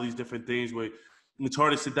 Spotify, all these different things. Where it's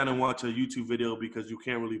hard to sit down and watch a YouTube video because you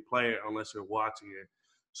can't really play it unless you're watching it.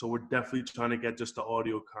 So we're definitely trying to get just the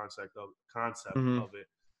audio concept of it.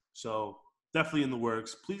 So definitely in the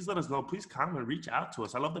works. Please let us know. Please comment. Reach out to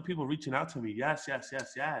us. I love the people reaching out to me. Yes. We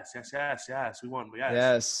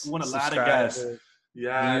want a lot of guests.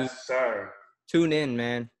 Yes, sir. Tune in,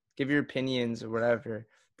 man. Give your opinions or whatever.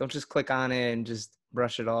 Don't just click on it and just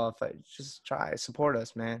brush it off. Just try. Support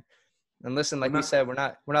us, man. And listen, like we said, we're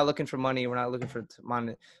not looking for money. We're not looking to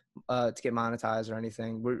get monetized or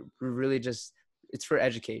anything. We're really just, it's for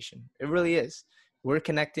education. It really is. We're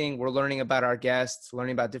connecting. We're learning about our guests,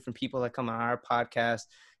 learning about different people that come on our podcast.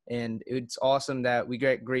 And it's awesome that we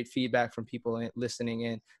get great feedback from people listening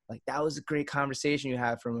in. Like, that was a great conversation you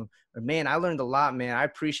had from them. Or, man, I learned a lot, man. I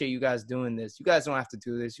appreciate you guys doing this. You guys don't have to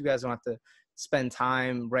do this. You guys don't have to spend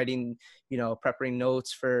time writing, prepping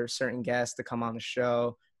notes for certain guests to come on the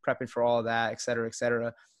show, prepping for all that, et cetera, et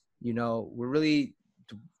cetera.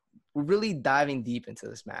 We're really diving deep into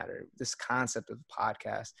this matter, this concept of the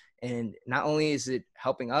podcast. And not only is it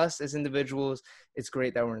helping us as individuals, it's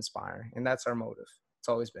great that we're inspiring. And that's our motive. It's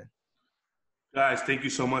always been. Guys, thank you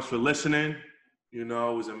so much for listening. It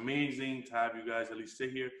was amazing to have you guys at least sit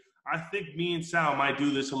here. I think me and Sal might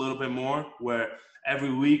do this a little bit more, where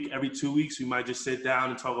every week, every 2 weeks, we might just sit down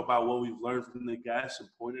and talk about what we've learned from the guests and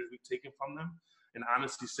pointers we've taken from them. And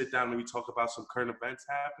honestly, sit down and we talk about some current events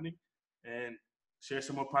happening and share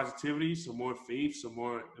some more positivity, some more faith, some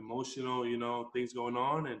more emotional, things going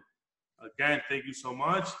on. And again, thank you so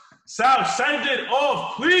much. Sal, send it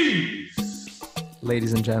off, please.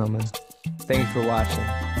 Ladies and gentlemen, thank you for watching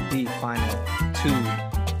the Final 2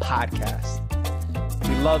 podcast.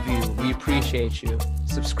 We love you. We appreciate you.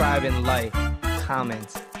 Subscribe and like,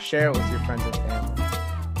 comment, share it with your friends and family.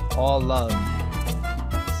 All love.